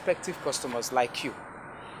prospective customers like you.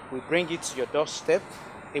 We bring it to your doorstep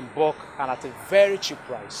in bulk and at a very cheap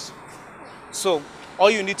price. So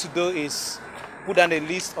all you need to do is put down a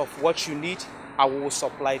list of what you need, and we will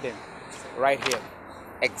supply them right here.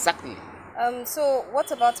 Exactly. So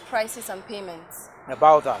what about prices and payments?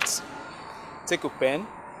 About that, take a pen,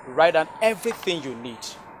 write down everything you need,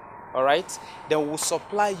 all right? Then we'll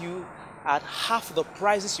supply you at half the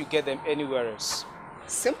prices you get them anywhere else.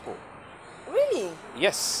 Simple. Really?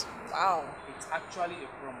 Yes. Wow. It's actually a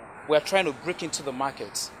promo. We're trying to break into the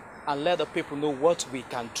market and let the people know what we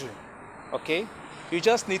can do, okay? You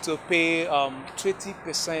just need to pay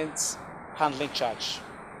 20% handling charge.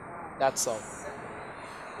 That's all.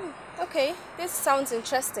 Okay, this sounds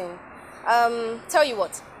interesting. Tell you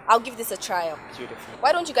what, I'll give this a trial. Beautiful.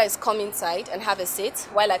 Why don't you guys come inside and have a sit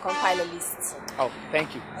while I compile a list? Oh,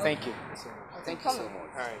 thank you. Thank you. Thank you so much.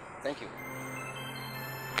 All right. Thank you.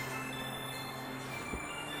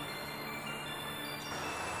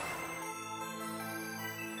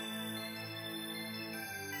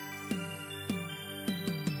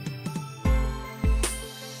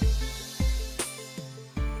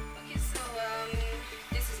 Okay, so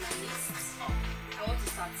this is my list. I want to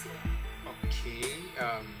start here. Okay,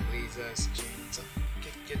 blazers, jeans.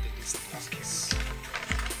 Get the list, please.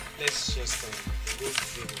 Let's just go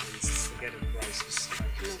through the list to get the prices. No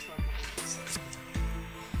problem.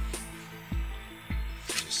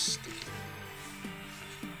 Just take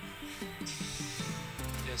it.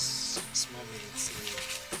 Just small minutes.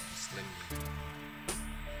 Just let me.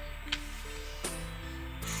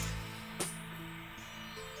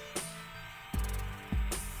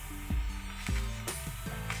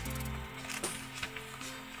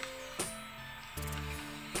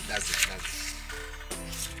 That's it.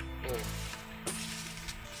 Oh,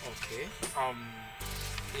 okay.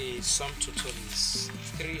 The sum total is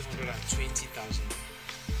 320,000,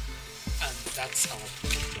 and that's our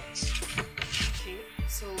product price. Okay,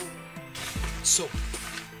 so So,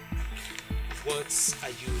 what are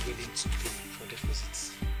you willing to pay for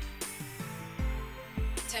deposits?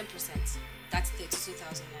 10%. That's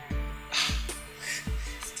 32,000 naira.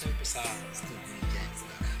 10%.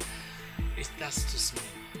 That's too small.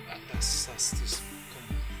 That's too small.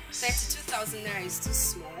 Come on. 32,000 naira is too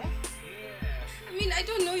small. Yeah. I mean, I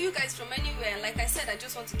don't know you guys from anywhere. Like I said, I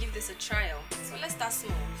just want to give this a trial. So let's start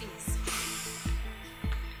small, please.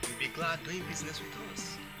 You'll be glad doing business with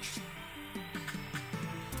us.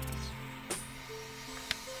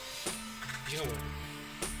 You know what?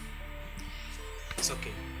 It's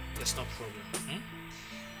okay. There's no problem.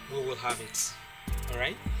 We will have it.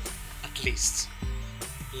 Alright? At least,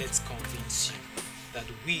 let's convince you that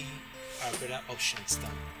we are better options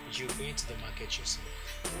than you going to the market yourself.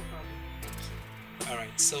 No problem. Thank you.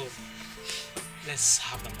 Alright, so let's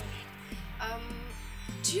have the money.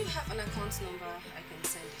 Do you have an account number I can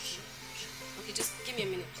send it? Sure. Okay, just give me a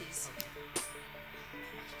minute, please.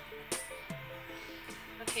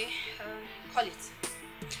 Okay, call it.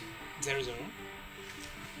 00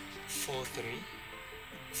 43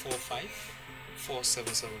 45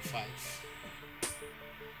 4775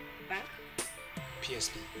 Bank?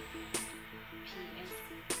 PSB.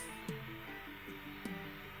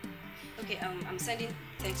 Okay, I'm sending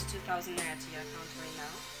 32,000 naira to your account right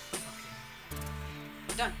now.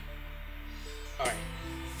 Okay. Done. Alright,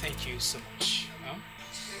 thank you so much.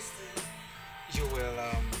 You will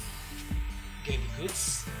get the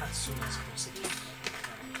goods as soon as possible.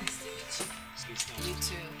 You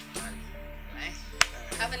too. Bye.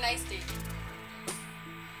 Have a nice day.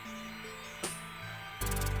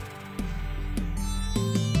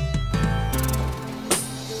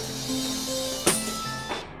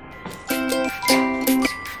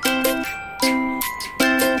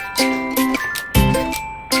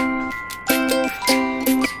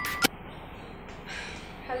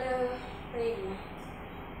 Hello, baby.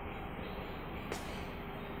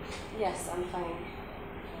 Yes, I'm fine.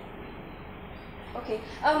 Okay,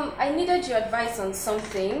 I needed your advice on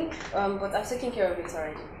something, but I've taken care of it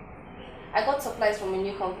already. I got supplies from a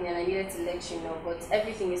new company and I needed to let you know, but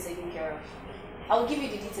everything is taken care of. I'll give you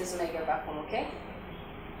the details when I get back home, okay?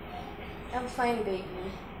 I'm fine, baby.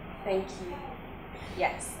 Thank you.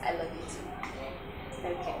 Yes, I love you too.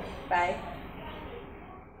 Okay, bye.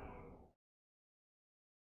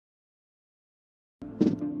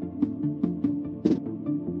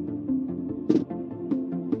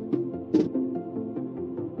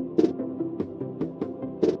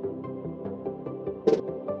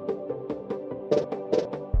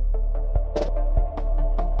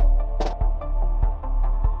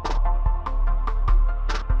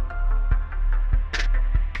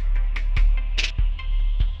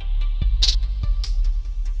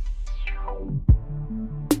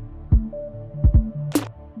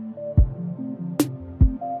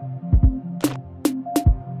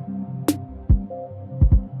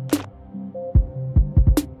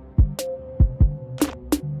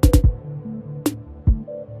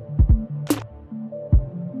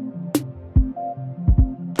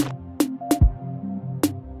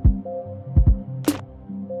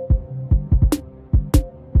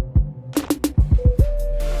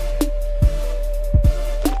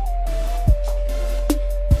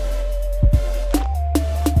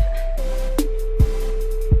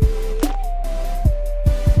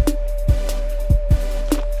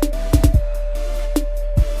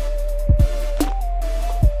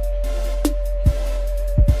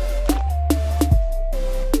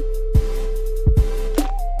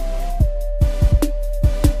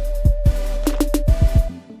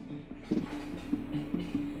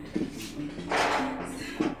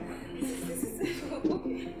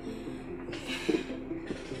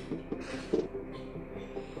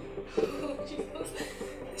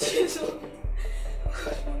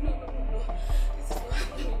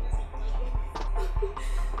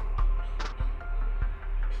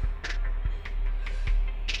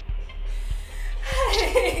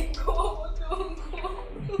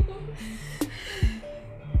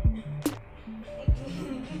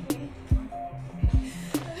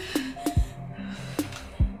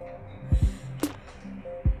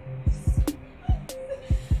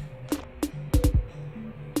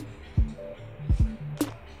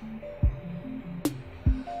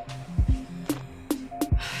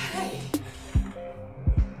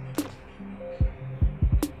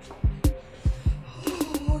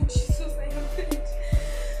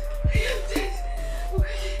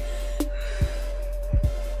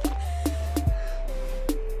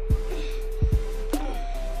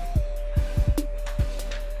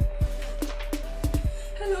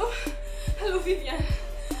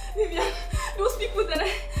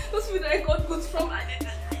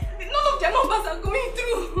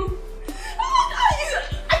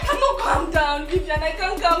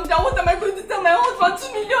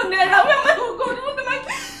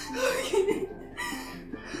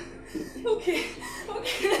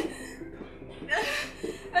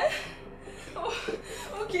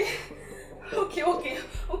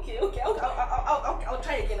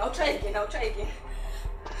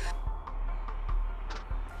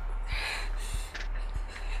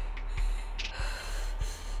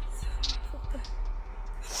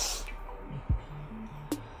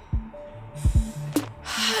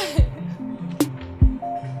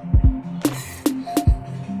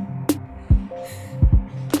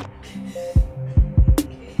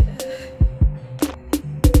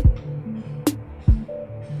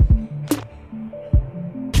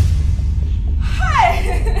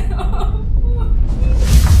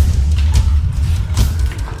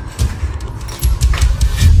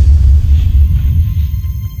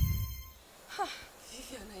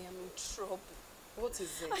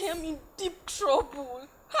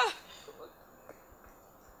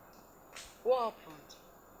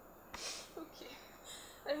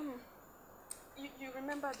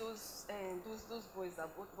 Those boys that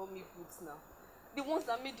bought me boots now. The ones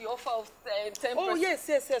that made the offer of 10%. Oh, yes,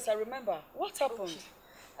 I remember. What happened?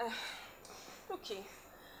 Okay.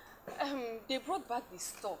 They brought back the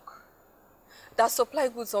stock that supply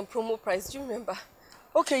goods on promo price. Do you remember?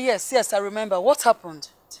 Okay, yes, I remember. What happened?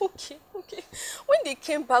 Okay. When they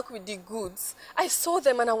came back with the goods, I saw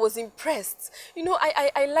them and I was impressed. You know,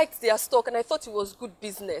 I liked their stock and I thought it was good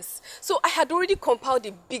business. So I had already compiled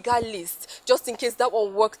a bigger list just in case that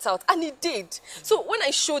one worked out, and it did. So when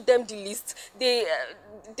I showed them the list, they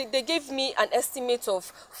gave me an estimate of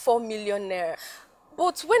 4 million naira.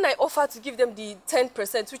 But when I offered to give them the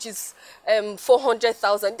 10%, which is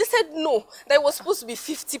 400,000, they said no, that it was supposed to be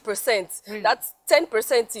 50%. Really? That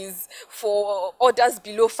 10% is for orders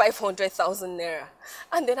below 500,000 naira.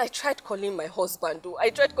 And then I tried calling my husband.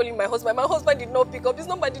 My husband did not pick up. His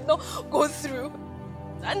number did not go through.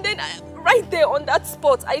 And then right there on that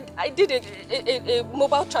spot, I did a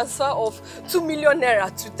mobile transfer of 2 million naira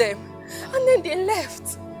to them. And then they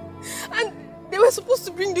left. And they were supposed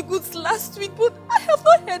to bring the goods last week, but I have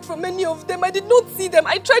not heard from any of them. I did not see them.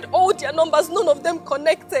 I tried all their numbers, none of them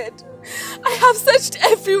connected. I have searched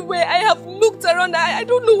everywhere. I have looked around. I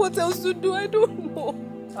don't know what else to do. I don't know.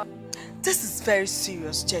 This is very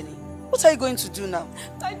serious, Jenny. What are you going to do now?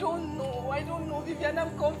 I don't know, Vivian.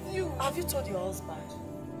 I'm confused. Have you told your husband?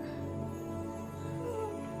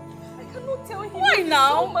 I cannot tell him. Why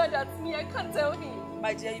now? He's so mad at me. I can't tell him.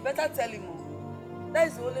 My dear, you better tell him. That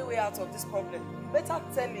is the only way out of this problem. You better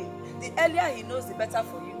tell him. The earlier he knows, the better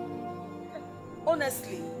for you.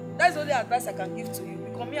 Honestly, that's the only advice I can give to you.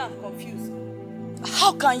 Because me, I'm confused.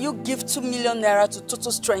 How can you give 2 million naira to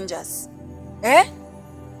total strangers? Eh?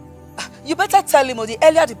 You better tell him, or the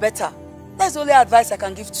earlier the better. That's the only advice I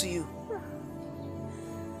can give to you.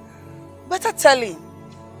 Better tell him.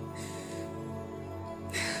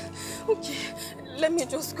 Okay, let me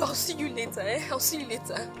just go. I'll see you later, eh? I'll see you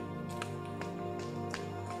later.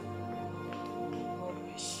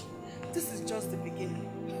 This is just the beginning.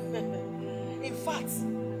 In fact,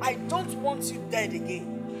 I don't want you dead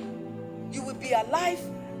again. You will be alive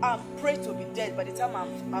and pray to be dead by the time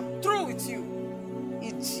I'm through with you.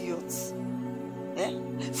 Idiots. Eh?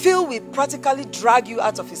 Phil will practically drag you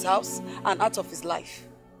out of his house and out of his life.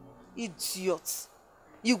 Idiots.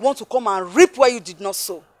 You want to come and reap where you did not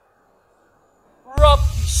sow.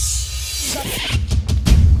 Rubbish.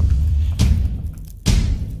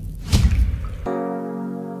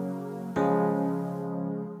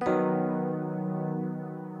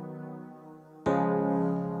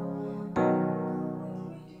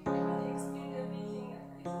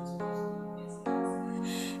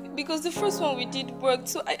 Because the first one we did worked,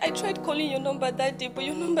 so I tried calling your number that day, but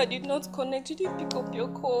your number did not connect. You didn't pick up your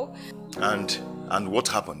call. And what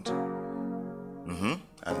happened?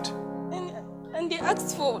 And they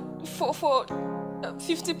asked for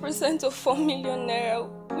 50% of 4 million naira,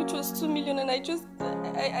 which was 2 million, and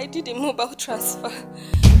I did a mobile transfer.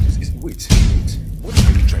 Wait. What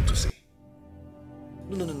are you trying to say?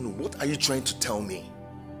 No. What are you trying to tell me?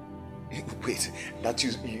 Wait, that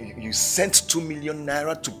you sent 2 million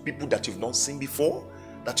naira to people that you've not seen before?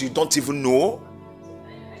 That you don't even know?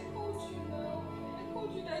 I called you now. I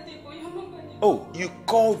called you that day, but your number didn't. Oh, you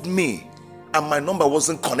called me and my number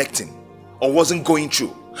wasn't connecting or wasn't going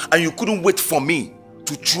through, and you couldn't wait for me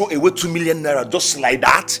to throw away 2 million naira just like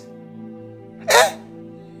that? Eh?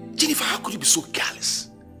 Jennifer, how could you be so careless?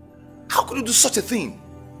 How could you do such a thing?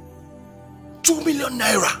 2 million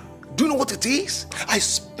naira. Do you know what it is? I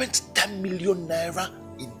spent 10 million naira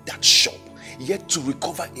in that shop yet to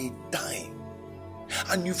recover a dime.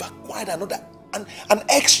 And you've acquired an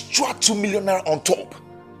extra 2 million naira on top.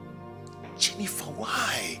 Jennifer,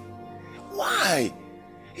 why? Why?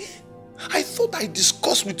 I thought I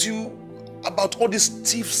discussed with you about all these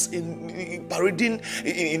thieves parading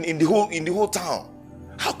in the whole town.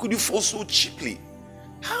 How could you fall so cheaply?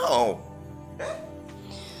 How?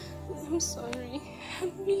 I'm sorry.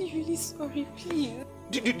 I'm really sorry, please.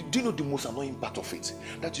 Do you know the most annoying part of it?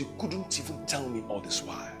 That you couldn't even tell me all this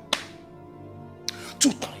while.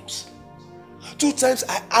 2 times. 2 times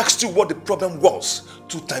I asked you what the problem was.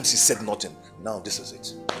 2 times you said nothing. Now this is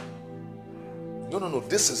it. No,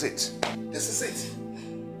 this is it. This is it.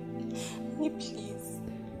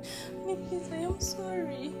 Please, I am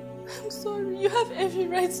sorry. I'm sorry. You have every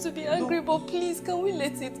right to be angry, but please, can we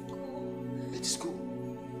let it go? Let it go?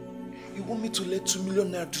 You want me to let 2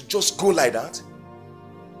 million naira to just go like that?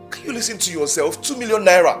 Can you listen to yourself? 2 million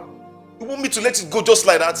naira. You want me to let it go just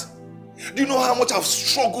like that? Do you know how much I've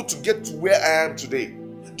struggled to get to where I am today?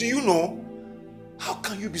 Do you know? How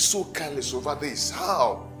can you be so careless over this?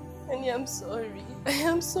 How? Annie, I'm sorry. I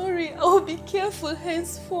am sorry. I will be careful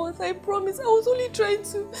henceforth. I promise. I was only trying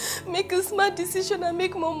to make a smart decision and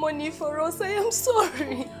make more money for us. I am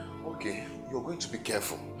sorry. Okay, you're going to be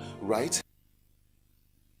careful, right?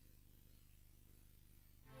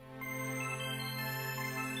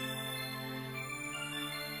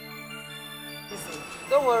 Listen,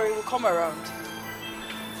 don't worry, we'll come around.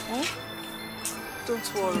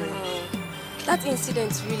 Don't worry. That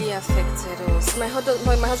incident really affected us. My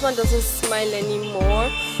husband doesn't smile anymore.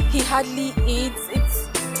 He hardly eats.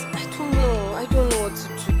 I don't know what to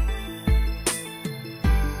do.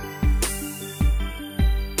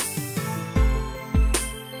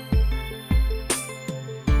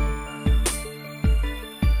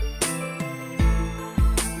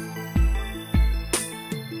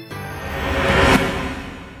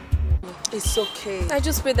 It's okay. I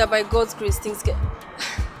just pray that by God's grace things get...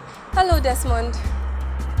 Hello, Desmond.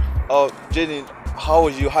 Oh, Jenny, how are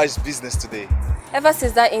you? How's business today? Ever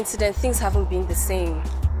since that incident, things haven't been the same.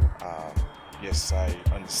 Yes, I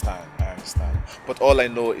understand. But all I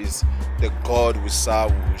know is the God we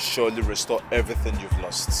serve will surely restore everything you've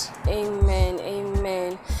lost.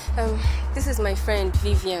 Amen. This is my friend,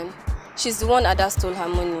 Vivian. She's the one Ada stole her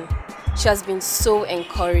money. She has been so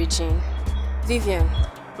encouraging. Vivian,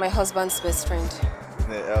 my husband's best friend.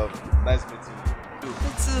 Nice meeting you.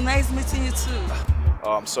 It's nice meeting you too.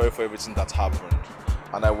 I'm sorry for everything that happened.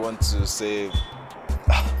 And I want to say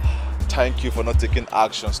thank you for not taking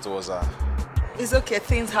actions towards her. It's okay,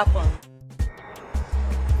 things happen.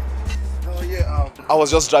 Oh yeah, I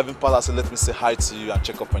was just driving past, so let me say hi to you and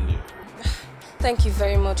check up on you. Thank you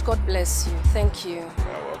very much. God bless you. Thank you. You're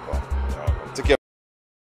welcome. Take care.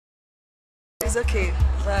 It's okay.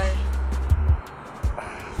 Bye.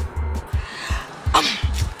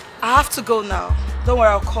 I have to go now. Don't worry,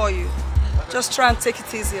 I'll call you. Just try and take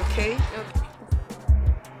it easy, okay? Okay.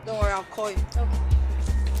 Don't worry, I'll call you. Okay.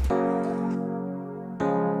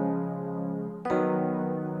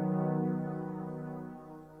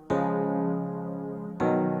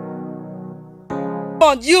 Come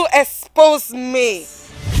on, you expose me.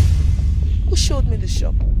 Who showed me the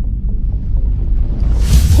shop?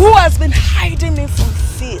 Who has been hiding me from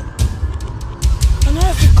Phil? And I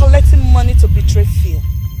have been collecting money to betray Phil.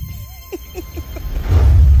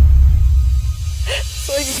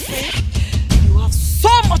 So you see, you have so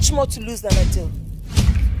much more to lose than I do.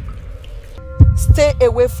 Stay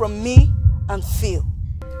away from me and Phil.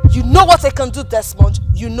 You know what I can do, Desmond.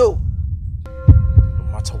 You know. No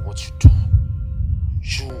matter what you do,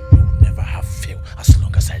 you will never have Phil as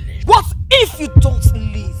long as I live. What if you don't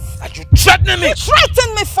leave? Are you threatening me? You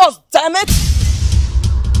threatened me first, damn it!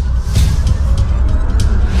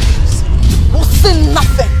 We'll say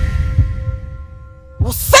nothing.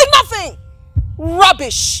 We'll say nothing.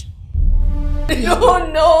 Rubbish.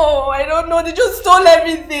 No, I don't know. They just stole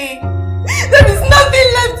everything. There is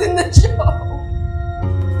nothing left in the shop.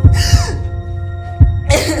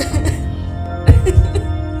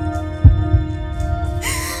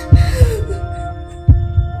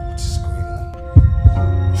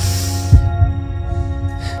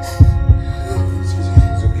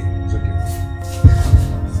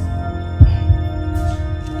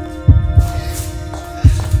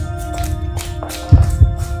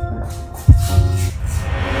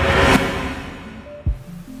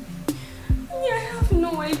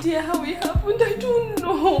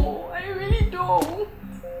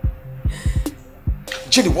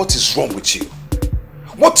 Jenny, what is wrong with you?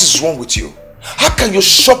 What is wrong with you? How can your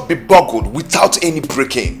shop be burgled without any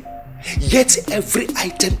break-in? Yet every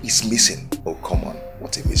item is missing. Oh, come on.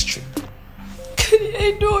 What a mystery.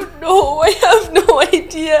 I don't know. I have no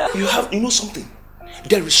idea. You know something?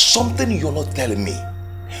 There is something you're not telling me.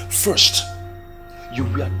 First, you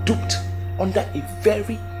were duped under a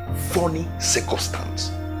very funny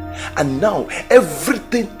circumstance. And now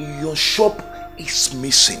everything in your shop is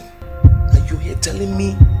missing. Are you here telling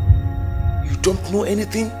me you don't know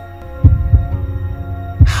anything?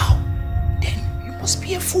 How? Then you must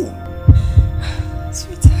be a fool.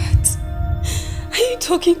 Sweetheart, are you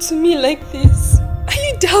talking to me like this? Are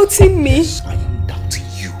you doubting me? Yes, I am doubting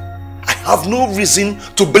you. I have no reason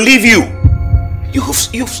to believe you.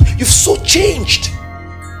 You've so changed.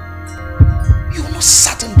 You're not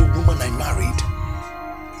certain the woman I married.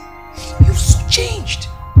 You've so changed.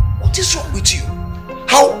 What is wrong with you?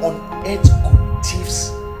 How on earth could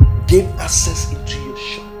thieves gain access into your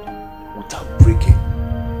shop without breaking?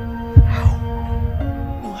 How?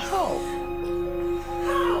 No, how?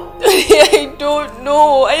 I don't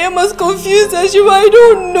know. I am as confused as you. I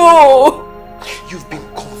don't know. You've been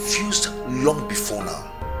confused long before now.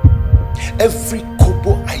 Every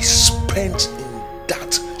kobo I spent in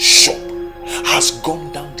that shop has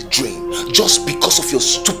gone down the drain just because of your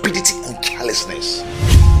stupidity and carelessness.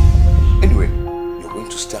 Anyway, you're going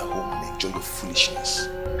to stay at home and enjoy your foolishness.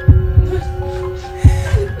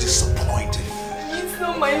 I'm disappointed. It's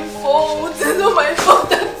not my fault. It's not my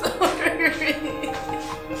fault. I'm sorry.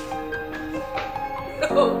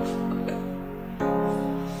 No.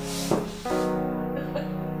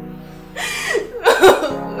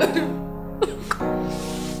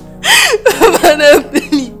 Mother,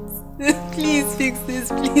 please fix this,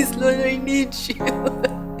 please, Lord, I need you.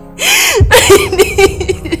 I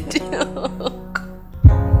need you.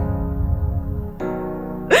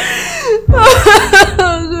 Oh,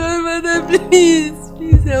 God, Mother, please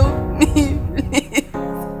help me, please.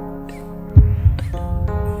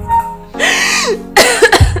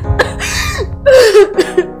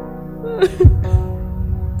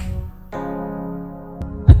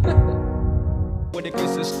 When it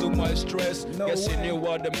gets too much stress, yes, you knew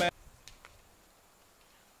what the man.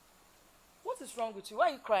 What is wrong with you? Why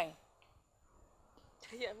are you crying?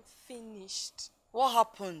 I am finished. What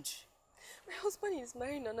happened? My husband is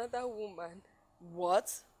marrying another woman.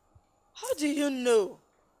 What? How do you know?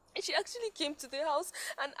 And she actually came to the house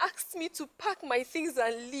and asked me to pack my things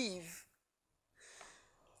and leave.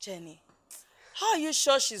 Jenny, how are you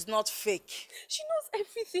sure she's not fake? She knows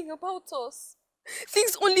everything about us.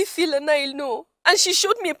 Things only Phil and I know. And she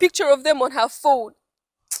showed me a picture of them on her phone.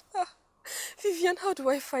 Vivian, how do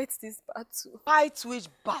I fight this battle? Fight which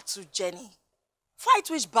battle, Jenny? Fight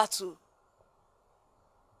which battle?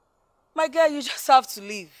 My girl, you just have to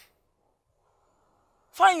leave.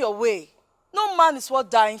 Find your way. No man is worth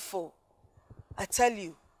dying for. I tell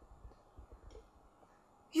you.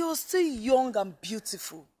 You're still young and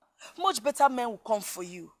beautiful. Much better men will come for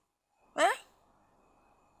you. Eh?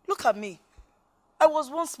 Look at me. I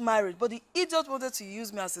was once married, but the idiot wanted to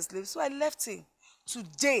use me as a slave, so I left him.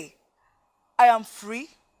 Today, I am free.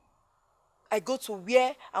 I go to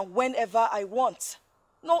where and whenever I want.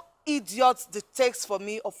 No idiot dictates for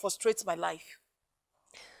me or frustrates my life.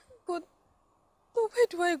 But where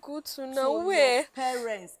do I go to now? To where? your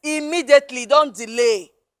parents. Immediately, don't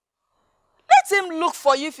delay. Let him look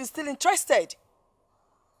for you if he's still interested.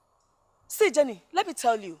 See, Jenny, let me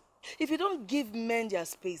tell you, if you don't give men their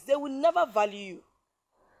space, they will never value you.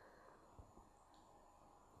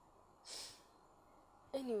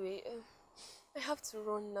 Anyway, I have to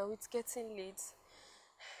run now. It's getting late.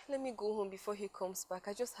 Let me go home before he comes back.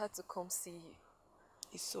 I just had to come see you.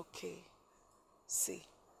 It's okay. See,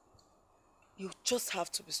 you just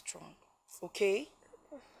have to be strong, okay?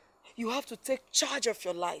 You have to take charge of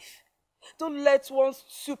your life. Don't let one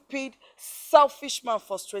stupid, selfish man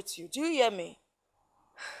frustrate you. Do you hear me?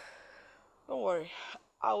 Don't worry.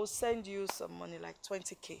 I will send you some money, like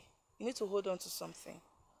 20K. You need to hold on to something.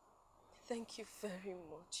 Thank you very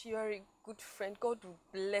much. You are a good friend. God will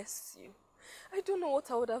bless you. I don't know what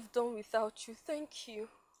I would have done without you. Thank you.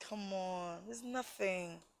 Come on, it's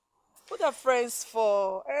nothing. What are friends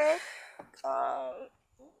for? Eh?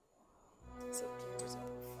 It's okay, it's fine.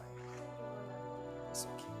 It's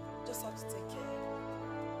okay. Just have to take care.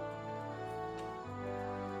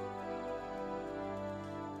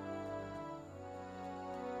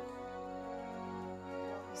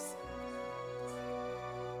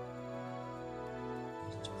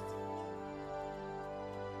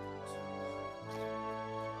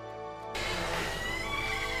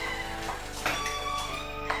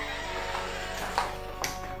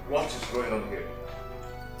 What is going on here?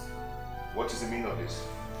 What is the meaning of this?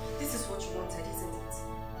 This is what you wanted, isn't it?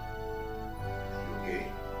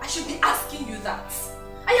 Okay. I should be asking you that.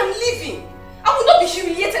 I am leaving. I will not be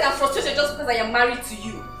humiliated and frustrated just because I am married to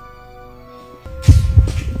you.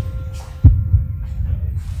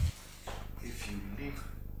 If you leave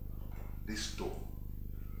this door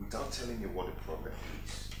without telling me what the problem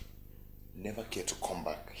is, never care to come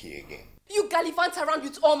back here again. You gallivant around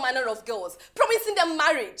with all manner of girls, promising them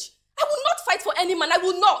marriage. I will not fight for any man. I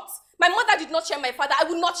will not. My mother did not share my father. I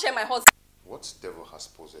will not share my husband. What devil has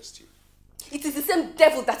possessed you? It is the same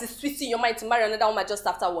devil that is twisting your mind to marry another woman just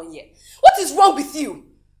after 1 year. What is wrong with you?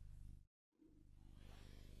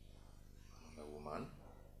 Another woman?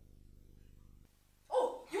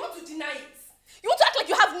 Oh, you want to deny it? You want to act like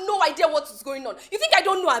you have no idea what is going on. You think I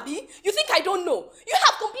don't know, Abby? You think I don't know? You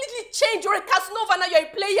have completely changed. You're a Casanova now. You're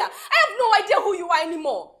a player. I have no idea who you are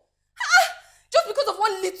anymore. Just because of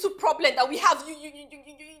one little problem that we have,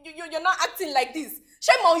 you're not acting like this.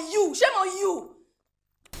 Shame on you. Shame on you.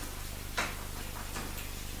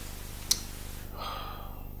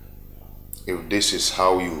 If this is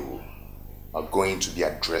how you are going to be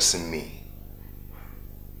addressing me,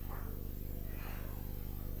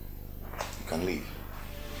 you can leave.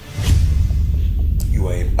 You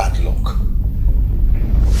are a bad luck.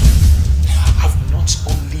 I've not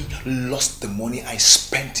only lost the money I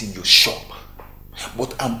spent in your shop,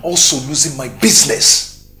 but I'm also losing my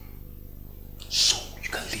business. So you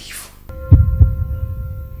can leave.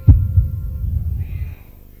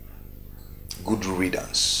 Good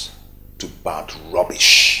riddance to bad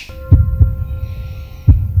rubbish.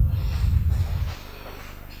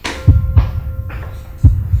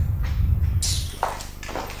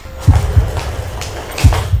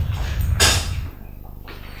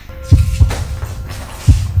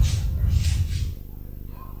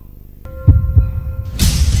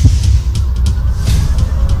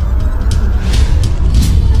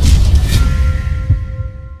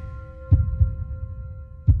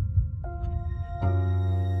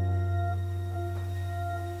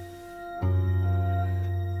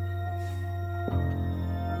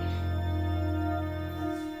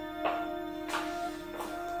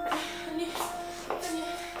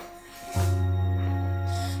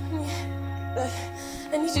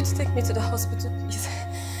 I need you to take me to the hospital, please.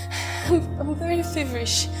 I'm very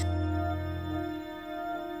feverish.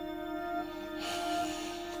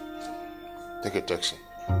 Take a taxi.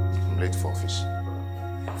 I'm late for office.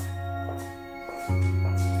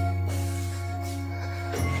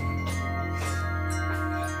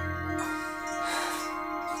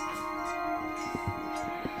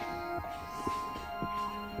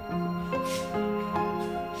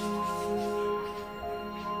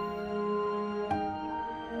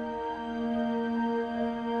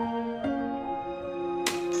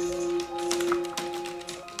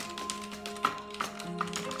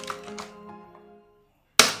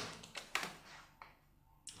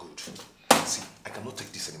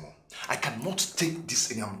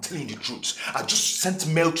 I'm telling you the truth. I just sent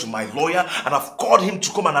mail to my lawyer and I've called him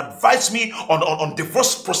to come and advise me on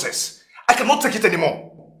divorce process. I cannot take it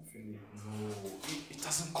anymore. Philip, no. It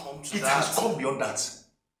hasn't come to that. It has come beyond that.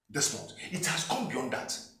 Desmond, it has come beyond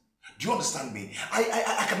that. Do you understand me?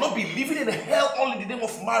 I cannot be living in hell only in the name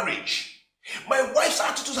of marriage. My wife's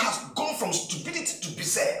attitude has gone from stupidity to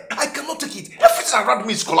bizarre. I cannot take it. Everything around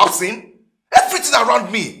me is collapsing. Everything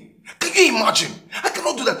around me. Can you imagine? I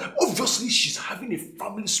cannot do that. Obviously, she's having a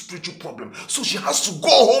family spiritual problem, so she has to go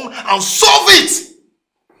home and solve it.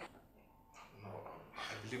 No,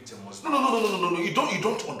 I believe there must. No. You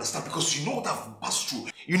don't understand because you know what I've passed through.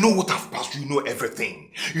 You know what I've passed through. You know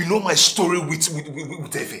everything. You know my story with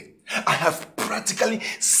Efe. I have practically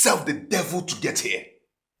served the devil to get here.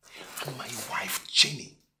 And my wife,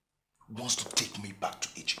 Jenny, wants to take me back to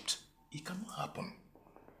Egypt. It cannot happen.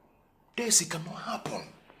 This, it cannot happen.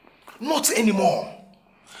 Not anymore.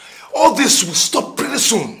 All this will stop pretty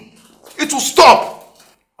soon. It will stop.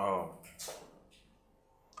 Oh,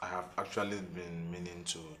 I have actually been meaning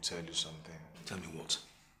to tell you something. Tell me what?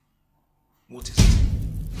 What is it?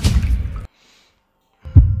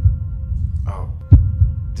 Oh,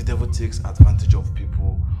 the devil takes advantage of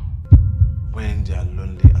people when they are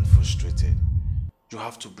lonely and frustrated. You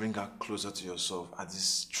have to bring her closer to yourself at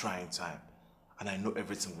this trying time, and I know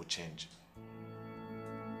everything will change.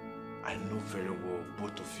 I know very well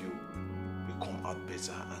both of you will come out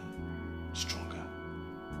better and stronger.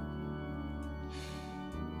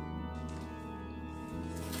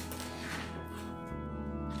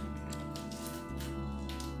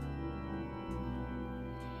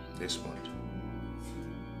 Desmond,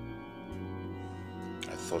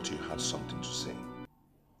 I thought you had something to say.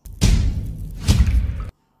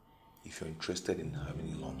 you're interested in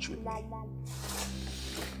having a lunch with me,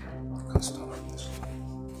 you can start this one.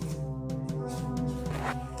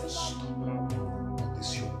 Stop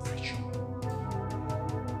this your preaching.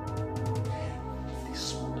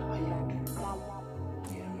 This one I am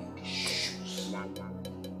wearing these shoes.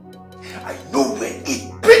 I know where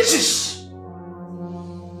it preaches.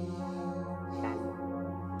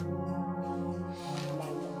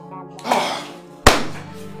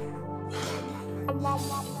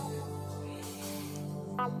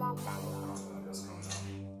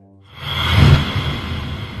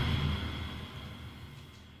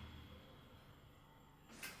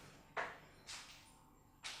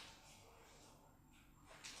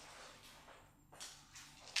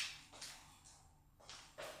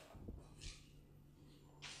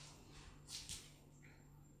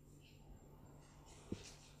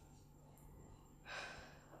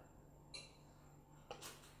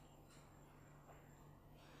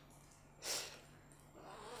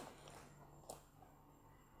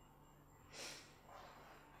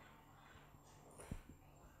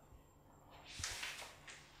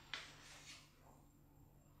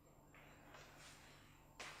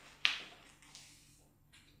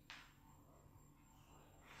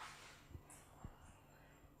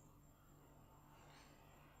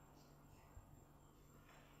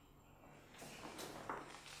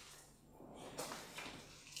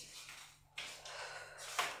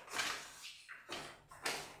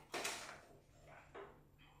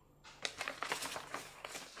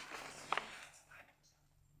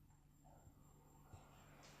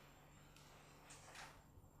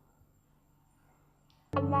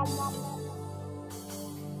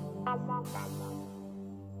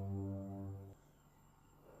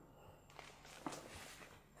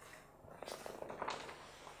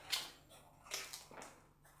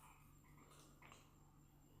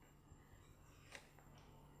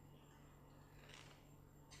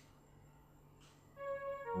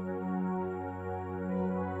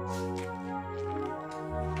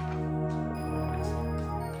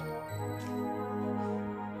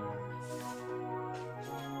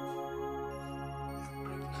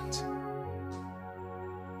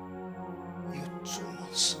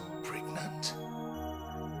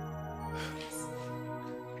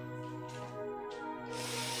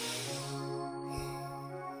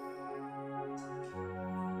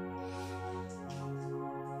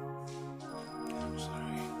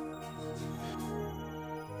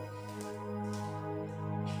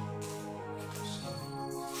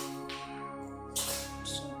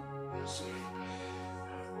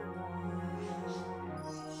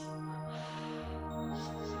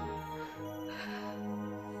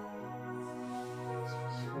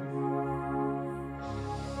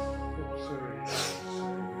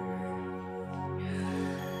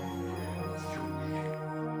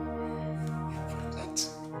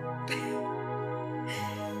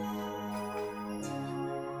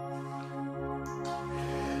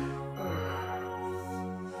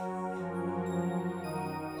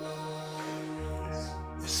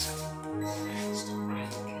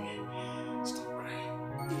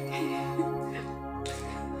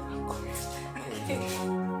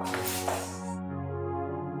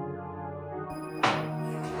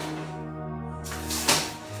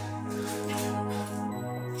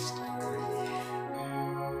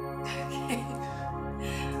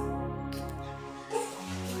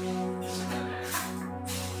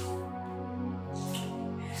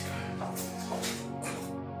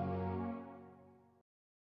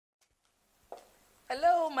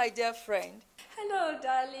 Hello, my dear friend. Hello,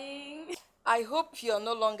 darling. I hope you're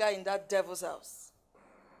no longer in that devil's house.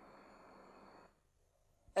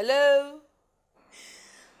 Hello?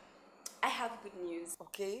 I have good news.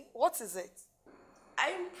 Okay, what is it?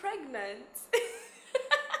 I'm pregnant.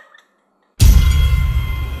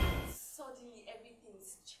 Suddenly,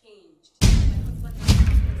 everything's changed. My husband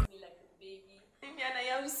has me like a baby. And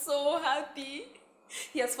I am so happy.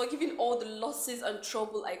 He has forgiven all the losses and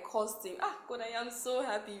trouble I caused him. God, I am so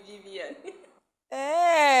happy, Vivian.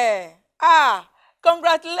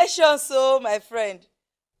 Congratulations, my friend.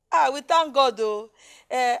 We thank God, though.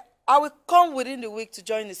 I will come within the week to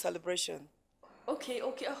join the celebration. Okay.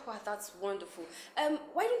 Oh, wow, that's wonderful.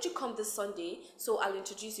 Why don't you come this Sunday so I'll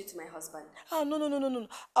introduce you to my husband? No.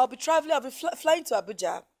 I'll be traveling. I'll be flying to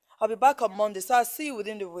Abuja. I'll be back on Monday, so I'll see you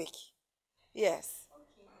within the week. Yes.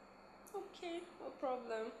 Okay, no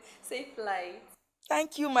problem. Safe flight.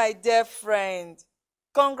 Thank you, my dear friend.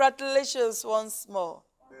 Congratulations once more.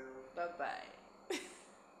 Bye-bye.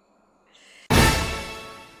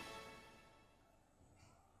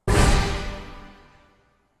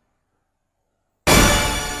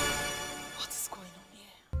 What is going on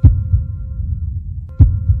here?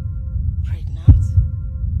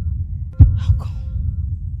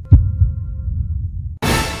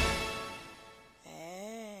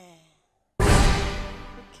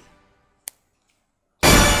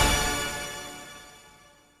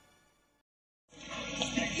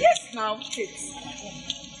 now, Kate.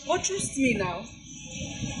 But trust me now.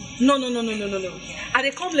 No. I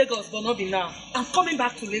dey come Lagos, but not be now. I'm coming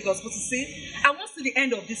back to Lagos, but you see, I want to see the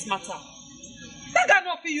end of this matter. That guy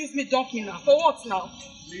not fit use me donkey now. For what now?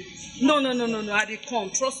 No. I dey come.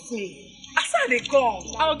 Trust me. I said I dey come.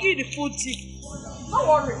 I'll give you the full tip. Don't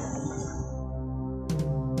worry.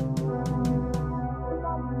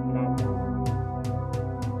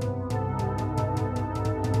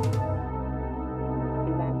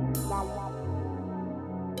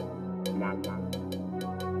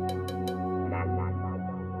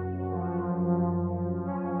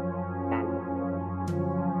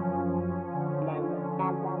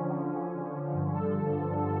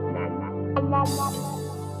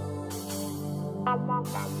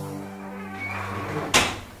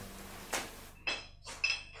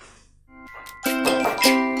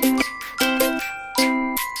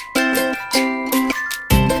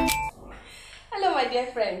 Hello, my dear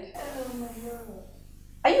friend. Hello, my love.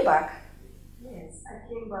 Are you back? Yes, I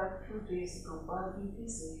came back 2 days ago, but I've been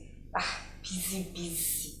busy.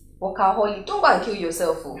 Busy. Workaholic. Don't go and kill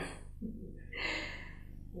yourself, oh.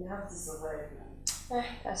 We have to survive now.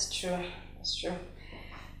 That's true.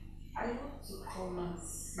 I want to come and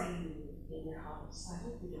see you in the house. I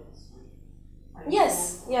hope you don't mind.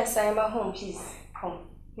 Yes, I am at home. Please, come.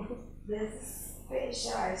 There's this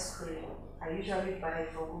special ice cream I usually buy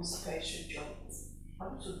for one special joint. I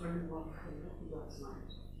want to bring one for you. Hope you don't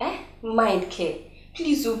mind. Mind care.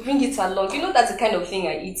 Please, bring it along. You know that's the kind of thing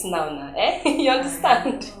I eat now. You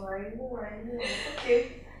understand? I know.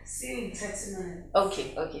 Okay, see you in 30 minutes.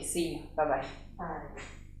 Okay, see you. Bye-bye. Bye.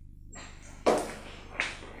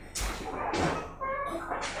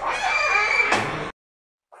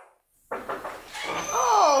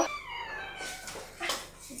 Oh!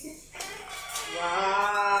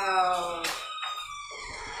 Wow!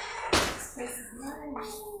 This place is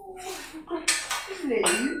nice.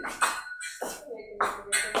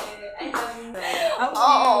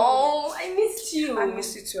 Oh, I missed you. I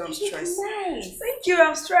missed you too. I'm stressed. Nice. Thank you.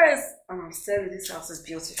 I'm stressed. And I'm telling you, this house is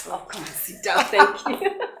beautiful. Oh, come and sit down. Thank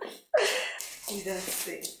you. You don't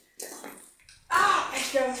say. I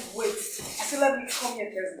can't wait. I feel like we come here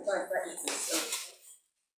because the time that is so.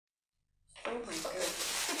 Oh my God.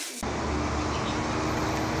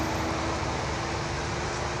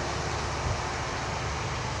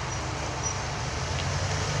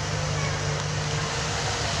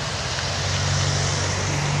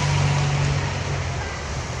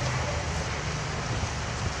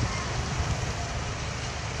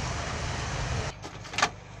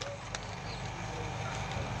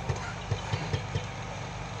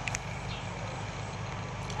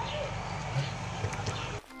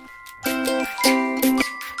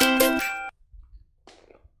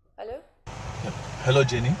 Hello,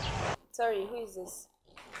 Jenny. Sorry, who is this?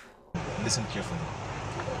 Listen carefully.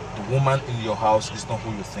 The woman in your house is not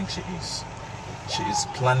who you think she is. She is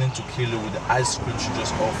planning to kill you with the ice cream she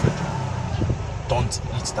just offered you. Don't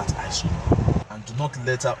eat that ice cream. And do not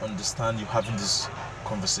let her understand you having this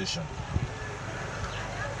conversation.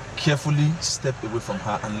 Carefully step away from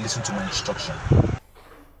her and listen to my instruction.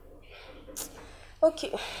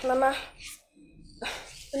 Okay, Mama.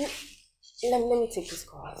 Let me take this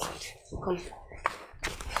call outside. Come.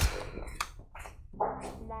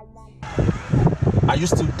 Are you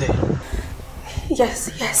still there? Yes.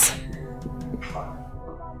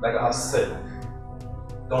 Like I said,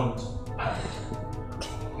 don't panic.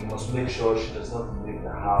 You must make sure she does not leave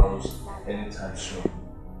the house anytime soon.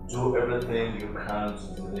 Do everything you can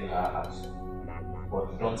to delay her out.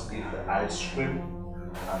 But don't eat the ice cream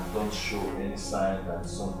and don't show any sign that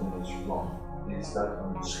something is wrong. Is that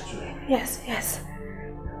understood? Yes.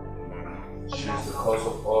 She is the cause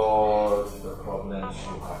of all the problems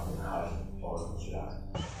you have been having all this year.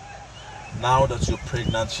 Now that you're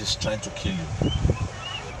pregnant, she's trying to kill you.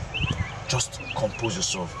 Just compose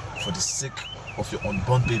yourself for the sake of your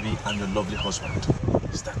unborn baby and your lovely husband.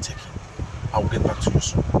 Start taking. I will get back to you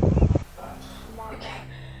soon. Okay.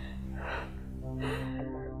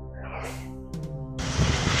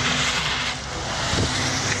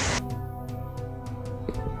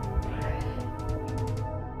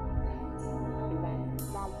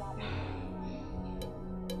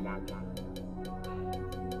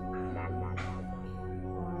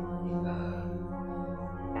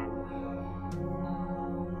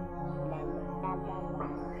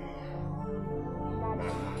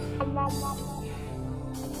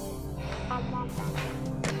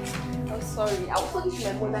 I'm sorry. I was talking to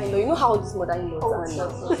my mother-in-law. You know how this mother-in-laws are now.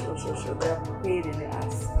 Sure. They are paid in the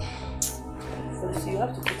ass. So you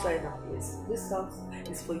have to put her in her place. This house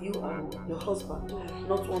is for you and your husband,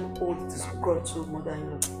 not one old disgruntled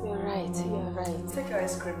mother-in-law. You're right. Take your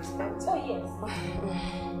ice cream, Spence. Oh, yes.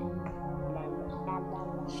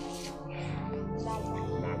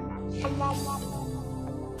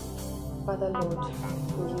 Father Lord,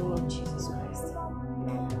 in the name of Jesus Christ.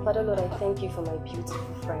 Father Lord, I thank you for my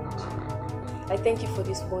beautiful friend. I thank you for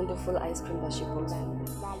this wonderful ice cream that she brought to me.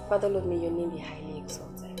 Father Lord, may your name be highly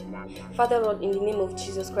exalted. Father Lord, in the name of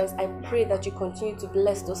Jesus Christ, I pray that you continue to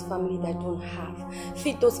bless those families that don't have.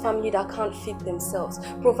 Feed those families that can't feed themselves.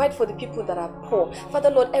 Provide for the people that are poor.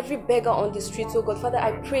 Father Lord, every beggar on the streets, oh God, Father,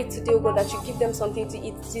 I pray today, oh God, that you give them something to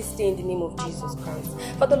eat this day in the name of Jesus Christ.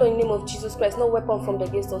 Father Lord, in the name of Jesus Christ, no weapon formed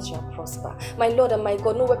against us shall prosper. My Lord and my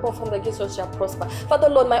God, no weapon formed against us shall prosper. Father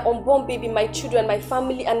Lord, my unborn baby, my children, my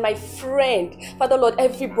family, and my friend, Father Lord,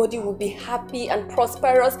 everybody will be happy and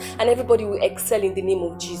prosperous, and everybody will excel in the name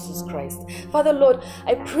of Jesus Christ. Father Lord,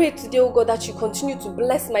 I pray today, oh God, that you continue to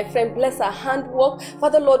bless my friend, bless her handwork.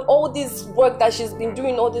 Father Lord, all this work that she's been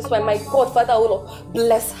doing all this while, my God, Father, oh Lord,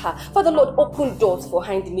 bless her. Father Lord, open doors for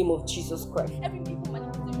her in the name of Jesus Christ. Every evil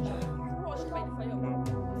manifestation shall be crushed by the fire of God.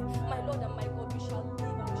 My Lord and my God, we shall live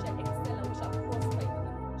and we shall excel and we shall prosper in the name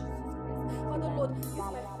of Jesus Christ. Father Lord, this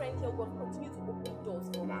my friend here, God, continue to open doors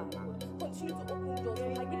for her, God. Continue to open doors for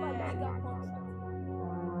her. Give her bigger contract.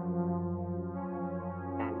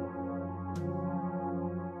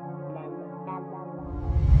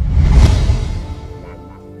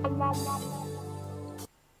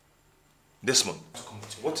 Desmond,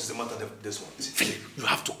 what is the matter, Desmond? Philip, you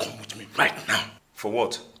have to come with me right now. For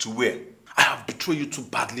what? To where? I have betrayed you too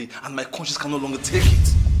badly and my conscience can no longer take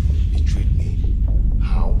it. Betrayed me?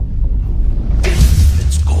 How?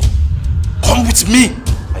 Let's go. Come with me.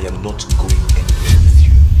 I am not going anywhere with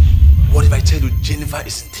you. What if I tell you Jennifer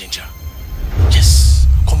is in danger? Yes.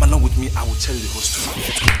 Come along with me, I will tell you the whole story.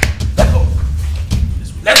 Let's go.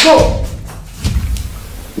 Let's go.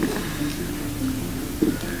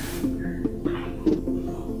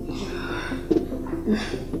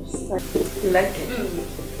 You like it?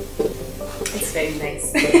 It's very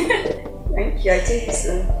nice. Thank you, I think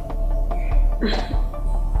so.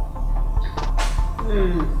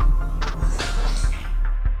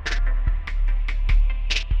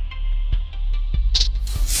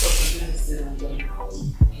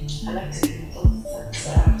 I like to drink all the time, so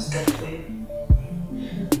I have to get for you.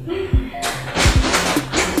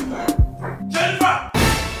 Jennifer!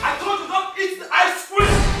 I told you don't eat the ice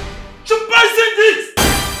cream! You poisoned it!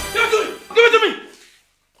 Give it to me! Give it to me!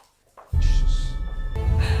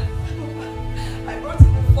 I brought in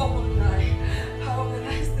the 419. I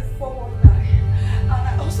organized the 419. And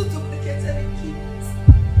I also duplicated the keys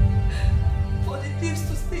for the thieves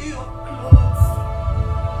to steal your clothes.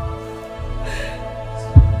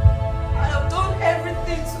 I have done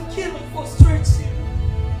everything to kill and frustrate you.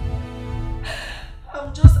 I'm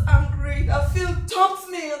just angry that Phil dumped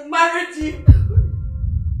me and married you.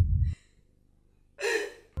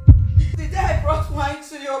 The day I brought wine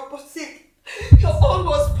to your boutique, your own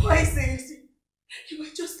was poisoned. You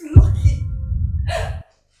were just lucky.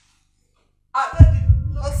 Anna did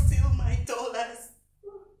not steal my dollars.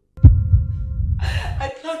 I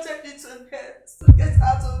planted it on her to get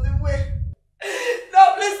out of the way.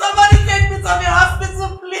 Now please, somebody take me to the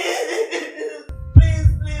hospital, please. Please,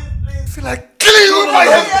 please, please. I feel like killing you with my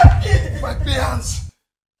hand. My bare hands.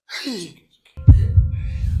 Hey.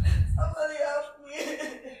 Somebody help me.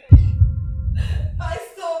 My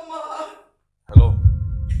stomach. Hello.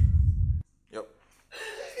 Yep.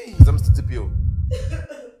 Is that Mr. TPO?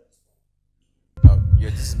 Yeah,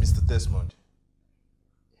 this is Mr. Desmond.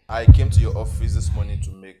 I came to your office this morning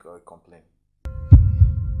to make a complaint.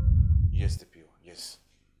 Yes, TPO. Yes.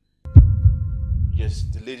 Yes,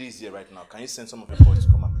 the lady is here right now. Can you send some of your boys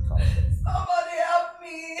to come and pick her up? Somebody help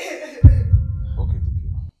me. Okay,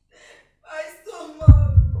 TPO. My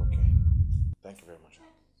stomach. Okay. Thank you very much.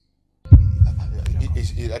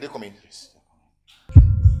 Are they coming? Yes.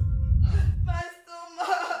 My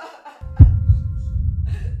stomach.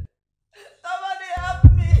 Somebody help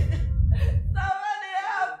me. Somebody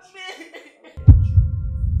help me.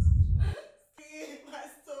 My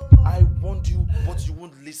stomach. I warned you, but you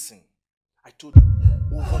won't listen. I told you,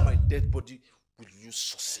 over my dead body will you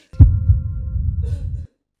succeed.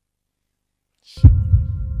 Shame on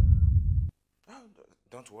you. Oh,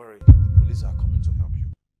 don't worry, the police are coming to help you.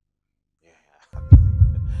 Yeah,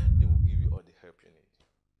 they will give you all the help you need.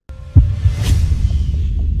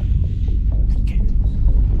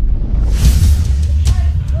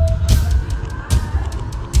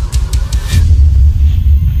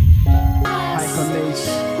 Hi, College.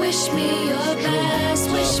 Wish me your best,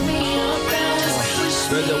 wish me your best, wish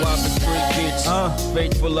Raise a wife and 3 kids.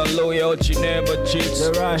 Faithful and loyal, she never cheats.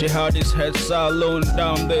 Right. She had his head salon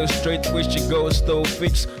down the street, which she goes to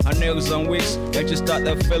fix her nails and wigs. And she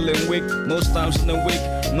started feeling weak, most times in a week,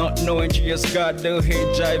 not knowing she just got the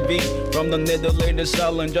HIV from the needle in the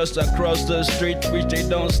salon just across the street, which they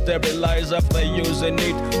don't sterilize after using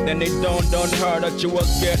it. Then they dawned on her that she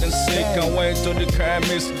was getting sick and went to the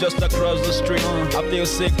chemist just across the street. I feel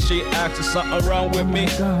sick, she asked if something wrong with me.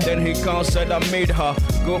 Then he come said I made her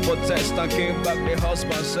go for test and came back. The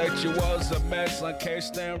husband said she was a mess and can't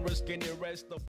stand risking the rest of